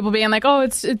too with people being like, oh,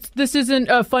 it's this isn't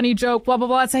a funny joke, blah blah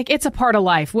blah. It's like it's a part of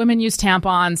life. Women use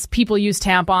tampons. People use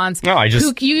tampons. No,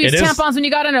 you use tampons when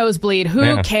you got a nosebleed.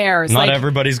 Who cares? Not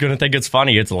everybody's gonna think it's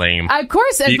funny. It's lame. Of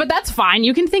course, but that's fine.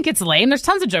 You can think it's lame. There's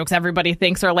tons of jokes everybody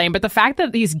thinks are lame, but the fact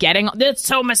that he's getting it's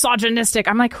so misogynistic.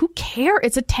 I'm like, who cares?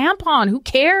 It's a tampon. Who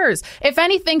cares? If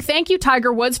anything, thank you,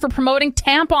 Tiger Woods, for promoting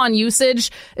tampon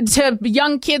usage to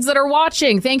young kids that are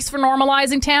watching. Thanks for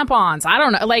normalizing tampons. I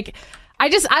don't know. Like, I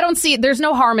don't see, there's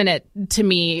no harm in it to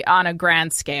me on a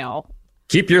grand scale.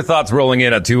 Keep your thoughts rolling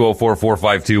in at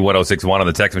 204-452-1061 on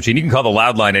the text machine. You can call the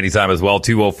loud line anytime as well,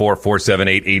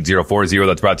 204-478-8040.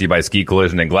 That's brought to you by Ski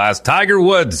Collision and Glass. Tiger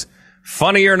Woods,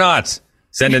 funny or not?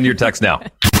 Send in your text now.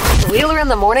 Wheeler in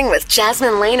the Morning with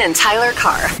Jasmine Lane and Tyler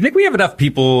Carr. I think we have enough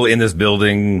people in this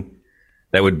building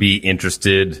that would be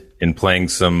interested in playing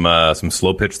some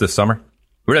slow pitch this summer.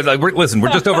 Listen,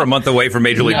 we're just over a month away from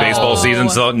Major League Baseball season,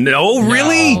 so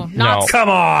really? No. Come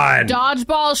on.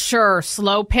 Dodgeball, sure.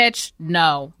 Slow pitch,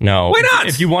 no. No. Why not?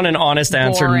 If you want an honest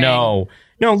answer, Boring. no.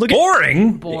 No, look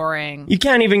Boring. You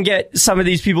can't even get some of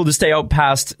these people to stay out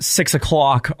past 6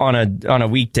 o'clock on a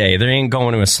weekday. They ain't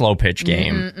going to a slow pitch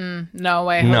game. No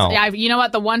way. No. You know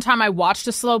what? The one time I watched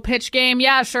a slow pitch game,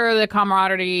 yeah, sure, the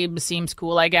camaraderie seems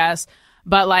cool, I guess.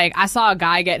 But, like, I saw a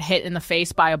guy get hit in the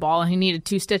face by a ball, and he needed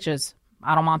 2 stitches.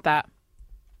 I don't want that.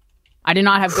 I do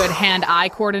not have good hand-eye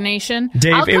coordination.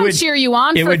 Dave, I'll come cheer you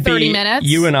on for 30 minutes.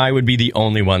 You and I would be the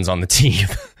only ones on the team.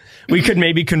 We could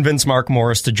maybe convince Mark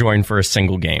Morris to join for a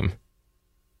single game.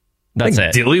 That's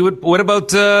it. Dilly, what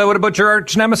about your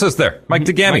arch nemesis there, Mike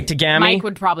Tagami? Mike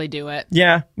would probably do it.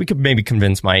 Yeah, we could maybe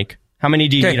convince Mike. How many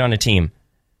do you need on a team?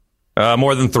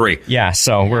 More than 3. Yeah,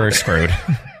 so we're screwed.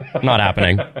 Not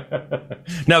happening.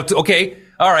 Now, okay,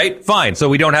 all right, fine. So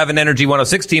we don't have an Energy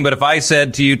 106 team, but if I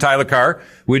said to you, Tyler Carr,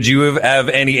 would you have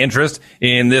any interest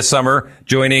in this summer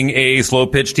joining a slow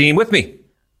pitch team with me?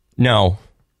 No.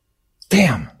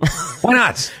 Damn. Why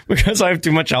not? Because I have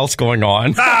too much else going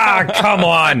on. Come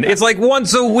on. It's like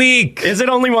once a week. Is it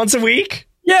only once a week?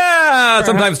 Yeah,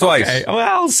 sometimes twice. Okay.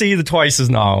 Well, see, the twice is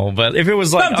no. But if it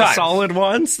was like a solid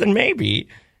once, then maybe.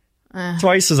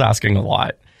 Twice is asking a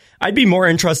lot. I'd be more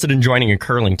interested in joining a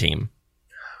curling team.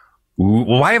 Ooh,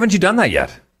 well, why haven't you done that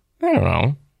yet? I don't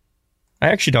know. I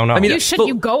actually don't know. I mean,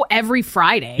 you go every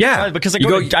Friday. Yeah, because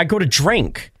I go to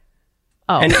drink.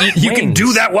 Oh. And eat you wings. can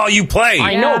do that while you play.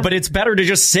 I know, but it's better to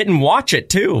just sit and watch it,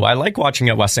 too. I like watching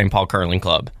at West St. Paul Curling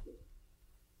Club.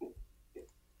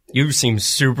 You seem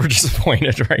super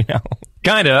disappointed right now.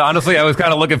 Kinda. Honestly, I was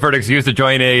kind of looking for an excuse to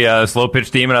join a slow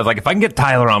pitch team, and I was like, if I can get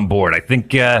Tyler on board, I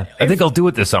think I'll do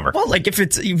it this summer. Well, like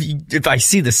if I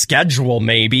see the schedule,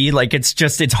 maybe like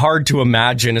it's hard to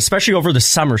imagine, especially over the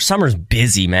summer. Summer's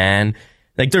busy, man.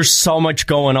 Like there's so much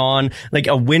going on. Like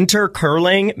a winter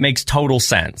curling makes total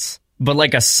sense. But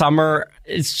like a summer,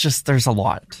 it's just, there's a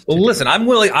lot. Well, listen, I'm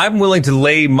willing to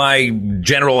lay my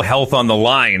general health on the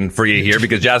line for you here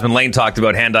because Jasmine Lane talked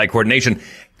about hand-eye coordination.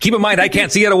 Keep in mind, I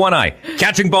can't see out of one eye.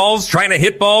 Catching balls, trying to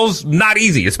hit balls, not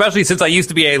easy, especially since I used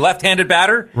to be a left-handed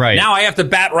batter. Right. Now I have to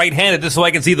bat right-handed just so I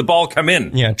can see the ball come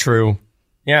in. Yeah, true.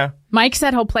 Yeah. Mike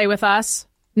said he'll play with us.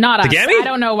 Not us. Tagami? I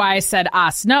don't know why I said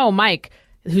us. No, Mike.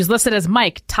 Who's listed as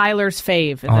Mike, Tyler's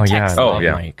fave in the text. Oh,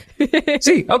 yeah. Mike.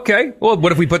 See, okay. Well,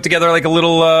 what if we put together like a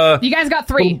little... you guys got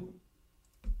 3.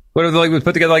 What if we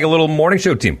put together like a little morning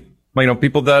show team? You know,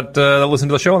 people that listen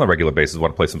to the show on a regular basis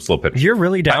want to play some slow pitch. You're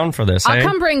really down for this, I'll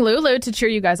come bring Lulu to cheer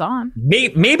you guys on.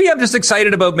 Maybe I'm just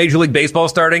excited about Major League Baseball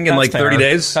starting in like 30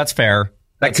 days. That's fair.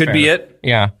 That could be it.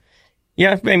 Yeah.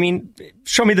 Yeah, I mean,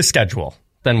 show me the schedule.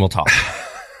 Then we'll talk.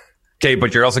 Okay,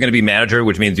 but you're also going to be manager,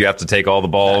 which means you have to take all the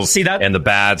balls and the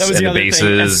bats and the bases.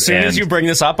 Thing. As soon as you bring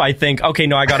this up, I think, okay,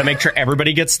 no, I got to make sure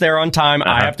everybody gets there on time.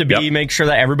 I have to make sure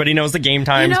that everybody knows the game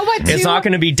times. You know what, too? It's not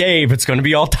going to be Dave. It's going to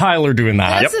be all Tyler doing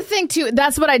that. That's the thing, too.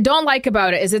 That's what I don't like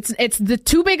about it, is it's the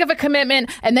too big of a commitment,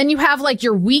 and then you have, like,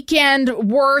 your weekend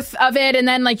worth of it, and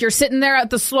then, like, you're sitting there at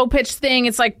the slow pitch thing.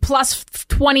 It's, like, plus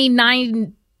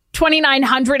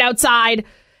 2,900 outside.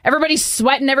 Everybody's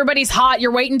sweating. Everybody's hot.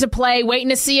 You're waiting to play, waiting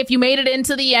to see if you made it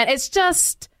into the end. It's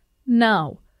just,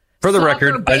 no. For the Soccer,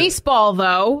 record... baseball,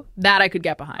 though, that I could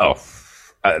get behind. Oh,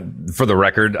 for the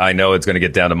record, I know it's going to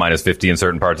get down to minus 50 in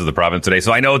certain parts of the province today,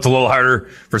 so I know it's a little harder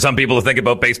for some people to think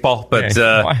about baseball, but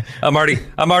I'm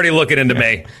already looking into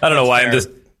May. I don't know why. Fair. I'm just,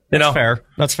 you know.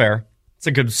 That's fair. It's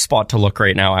a good spot to look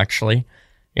right now, actually.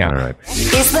 Yeah. All right.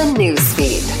 Is the news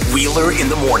feed. Wheeler in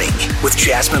the Morning with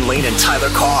Jasmine Lane and Tyler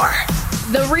Carr.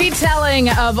 The retelling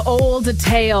of old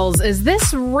tales. Is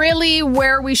this really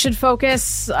where we should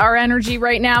focus our energy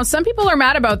right now? Some people are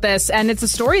mad about this, and it's a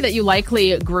story that you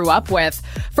likely grew up with.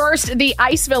 First, the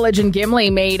Ice Village in Gimli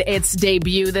made its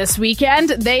debut this weekend.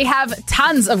 They have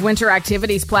tons of winter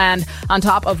activities planned on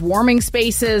top of warming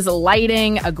spaces,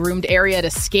 lighting, a groomed area to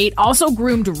skate, also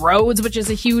groomed roads, which is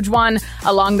a huge one,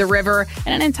 along the river,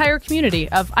 and an entire community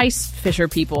of ice fisher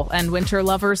people and winter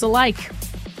lovers alike.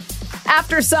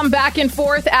 After some back and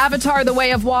forth, Avatar: The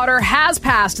Way of Water has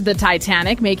passed the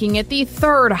Titanic, making it the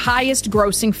third highest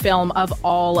grossing film of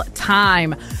all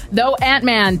time. Though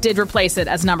Ant-Man did replace it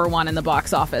as number one in the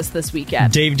box office this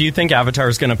weekend. Dave, do you think Avatar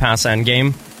is going to pass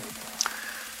Endgame?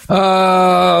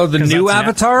 The new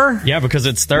Avatar? Yeah, because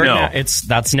it's third. No.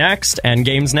 That's next.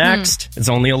 Endgame's next. It's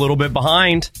only a little bit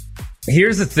behind.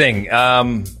 Here's the thing.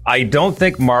 I don't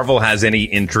think Marvel has any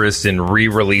interest in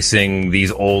re-releasing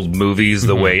these old movies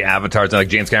the way Avatar's. Like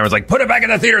James Cameron's like, put it back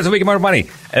in the theaters and we can make more money.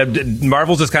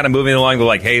 Marvel's just kind of moving along. They're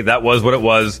like, hey, that was what it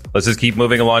was. Let's just keep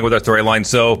moving along with our storyline.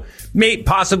 So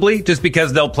possibly just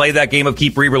because they'll play that game of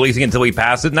keep re-releasing until we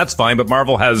pass it, and that's fine. But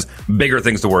Marvel has bigger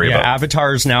things to worry about.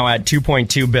 Avatar's now at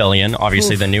 $2.2 billion,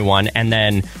 obviously the new one, and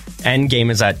then Endgame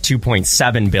is at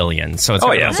 $2.7 billion. So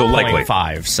it's so likely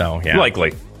 5. So yeah,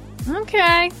 likely.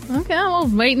 Okay, we'll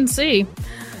wait and see.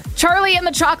 Charlie and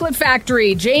the Chocolate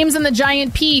Factory, James and the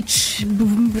Giant Peach.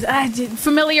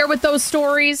 Familiar with those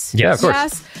stories? Yeah, of course.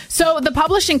 Yes. So the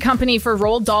publishing company for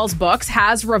Roald Dahl's books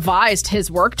has revised his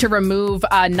work to remove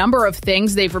a number of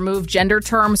things. They've removed gender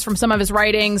terms from some of his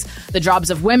writings, the jobs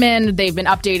of women. They've been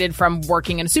updated from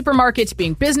working in a supermarket to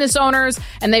being business owners.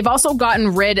 And they've also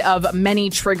gotten rid of many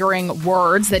triggering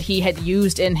words that he had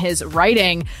used in his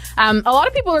writing. A lot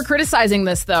of people are criticizing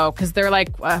this, though, because they're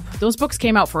like, those books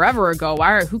came out forever ago.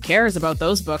 Who cares about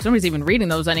those books? Nobody's even reading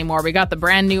those anymore. We got the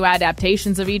brand new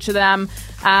adaptations of each of them.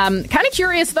 Kind of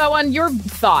curious, though, on your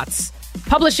thoughts.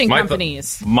 Publishing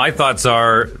companies. My thoughts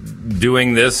are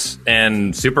doing this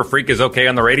and Super Freak is okay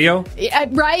on the radio?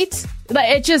 Right?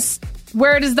 It just...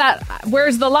 Where's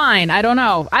the line? I don't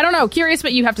know. Curious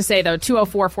what you have to say, though.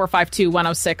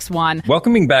 204-452-1061.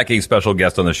 Welcoming back a special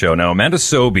guest on the show now. Amanda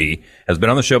Sobey has been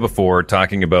on the show before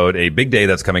talking about a big day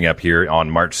that's coming up here on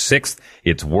March 6th.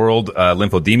 It's World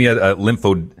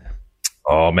Lymphedema.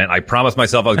 Oh, man, I promised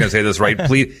myself I was going to say this right.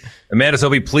 Please, Amanda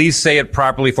Sobey, please say it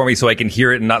properly for me so I can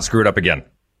hear it and not screw it up again.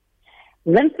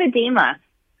 Lymphedema.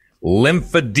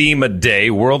 Lymphedema Day,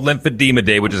 World Lymphedema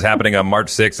Day, which is happening on March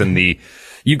 6th. And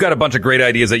you've got a bunch of great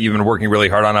ideas that you've been working really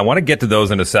hard on. I want to get to those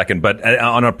in a second. But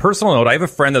on a personal note, I have a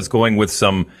friend that's going with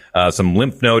some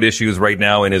lymph node issues right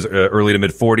now in his early to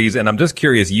mid 40s. And I'm just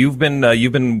curious, you've been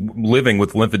living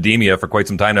with lymphedema for quite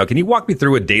some time now. Can you walk me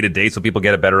through a day to day so people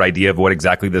get a better idea of what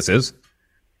exactly this is?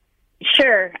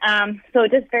 Sure. So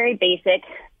just very basic.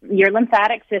 Your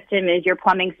lymphatic system is your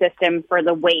plumbing system for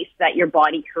the waste that your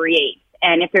body creates.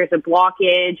 And if there's a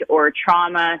blockage or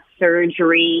trauma,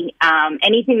 surgery,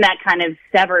 anything that kind of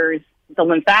severs the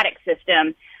lymphatic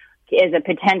system is a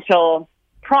potential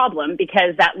problem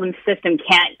because that lymph system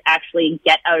can't actually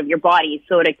get out of your body.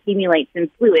 So it accumulates in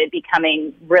fluid,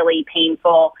 becoming really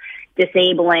painful,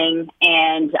 disabling,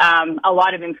 and a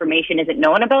lot of information isn't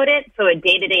known about it. So a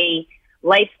day-to-day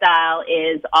lifestyle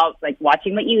is like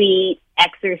watching what you eat,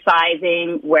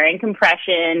 exercising, wearing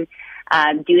compression,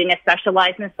 doing a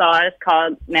specialized massage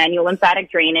called manual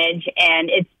lymphatic drainage, and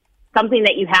it's something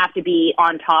that you have to be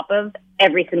on top of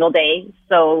every single day.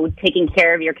 So taking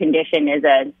care of your condition is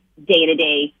a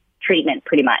day-to-day treatment,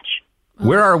 pretty much.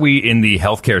 Where are we in the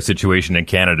healthcare situation in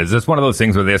Canada? Is this one of those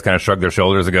things where they just kind of shrug their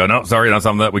shoulders and go, no, sorry, not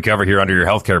something that we cover here under your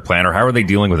healthcare plan, or how are they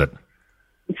dealing with it?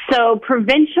 So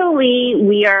provincially,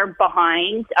 we are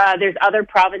behind. There's other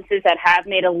provinces that have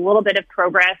made a little bit of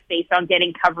progress based on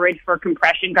getting coverage for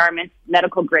compression garments,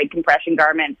 medical-grade compression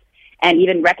garments, and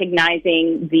even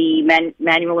recognizing the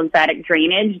manual lymphatic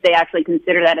drainage. They actually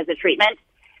consider that as a treatment.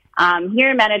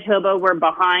 Here in Manitoba, we're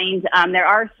behind. There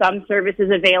are some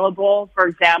services available. For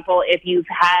example, if you've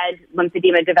had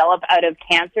lymphedema develop out of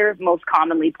cancer, most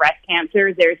commonly breast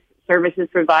cancer, there's services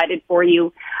provided for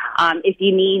you. If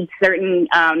you need certain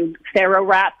Pharaoh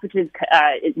wraps, which is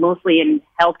mostly in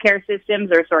healthcare systems,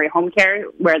 home care,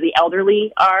 where the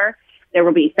elderly are, there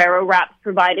will be Pharaoh wraps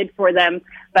provided for them.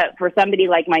 But for somebody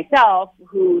like myself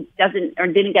who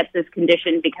didn't get this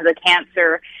condition because of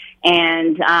cancer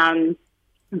and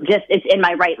just it's in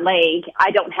my right leg,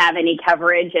 I don't have any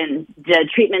coverage, and the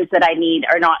treatments that I need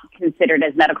are not considered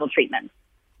as medical treatments.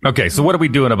 Okay, so what are we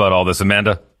doing about all this,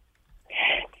 Amanda?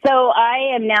 So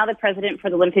I am now the president for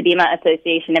the Lymphedema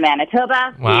Association of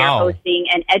Manitoba. Wow. We are hosting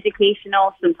an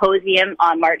educational symposium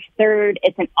on March 3rd.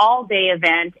 It's an all-day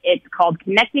event. It's called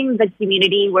Connecting the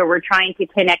Community, where we're trying to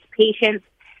connect patients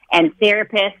and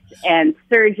therapists and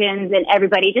surgeons and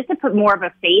everybody, just to put more of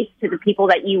a face to the people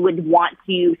that you would want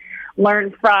to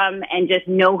learn from and just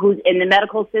know who's in the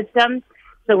medical system.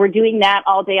 So we're doing that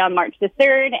all day on March the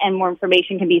 3rd, and more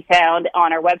information can be found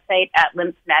on our website at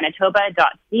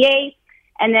lymphmanitoba.ca.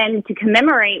 And then to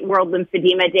commemorate World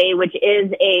Lymphedema Day, which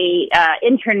is a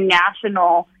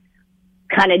international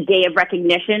kind of day of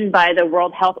recognition by the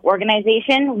World Health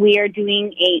Organization, we are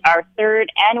doing our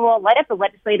third annual Light Up the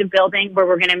Legislative Building, where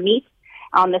we're going to meet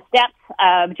on the steps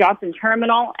of Johnson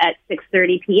Terminal at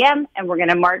 6:30 p.m., and we're going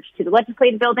to march to the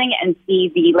Legislative Building and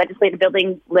see the Legislative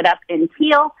Building lit up in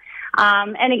teal.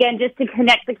 And again, just to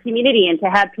connect the community and to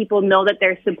have people know that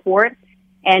there's support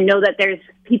and know that there's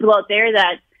people out there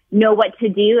that know what to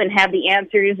do and have the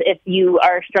answers if you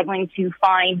are struggling to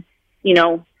find,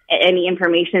 any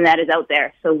information that is out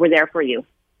there. So we're there for you.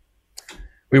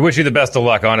 We wish you the best of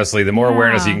luck, honestly. The more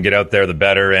awareness you can get out there, the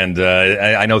better. And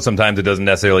I know sometimes it doesn't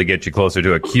necessarily get you closer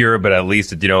to a cure, but at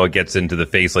least it gets into the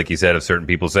face, like you said, of certain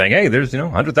people saying, hey, there's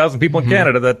 100,000 people in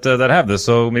Canada that have this,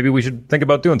 so maybe we should think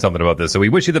about doing something about this. So we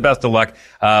wish you the best of luck.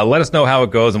 Let us know how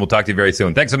it goes, and we'll talk to you very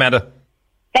soon. Thanks, Amanda.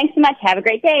 Thanks so much. Have a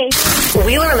great day.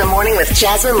 Wheeler in the Morning with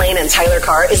Jasmine Lane and Tyler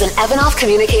Carr is an Evanoff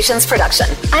Communications production.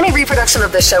 Any reproduction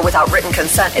of this show without written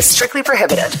consent is strictly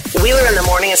prohibited. Wheeler in the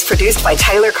Morning is produced by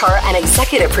Tyler Carr and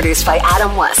executive produced by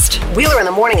Adam West. Wheeler in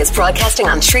the Morning is broadcasting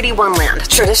on Treaty 1 land,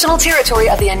 traditional territory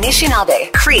of the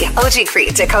Anishinaabe, Cree, Oji-Cree,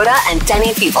 Dakota, and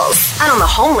Dene peoples, and on the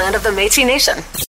homeland of the Métis Nation.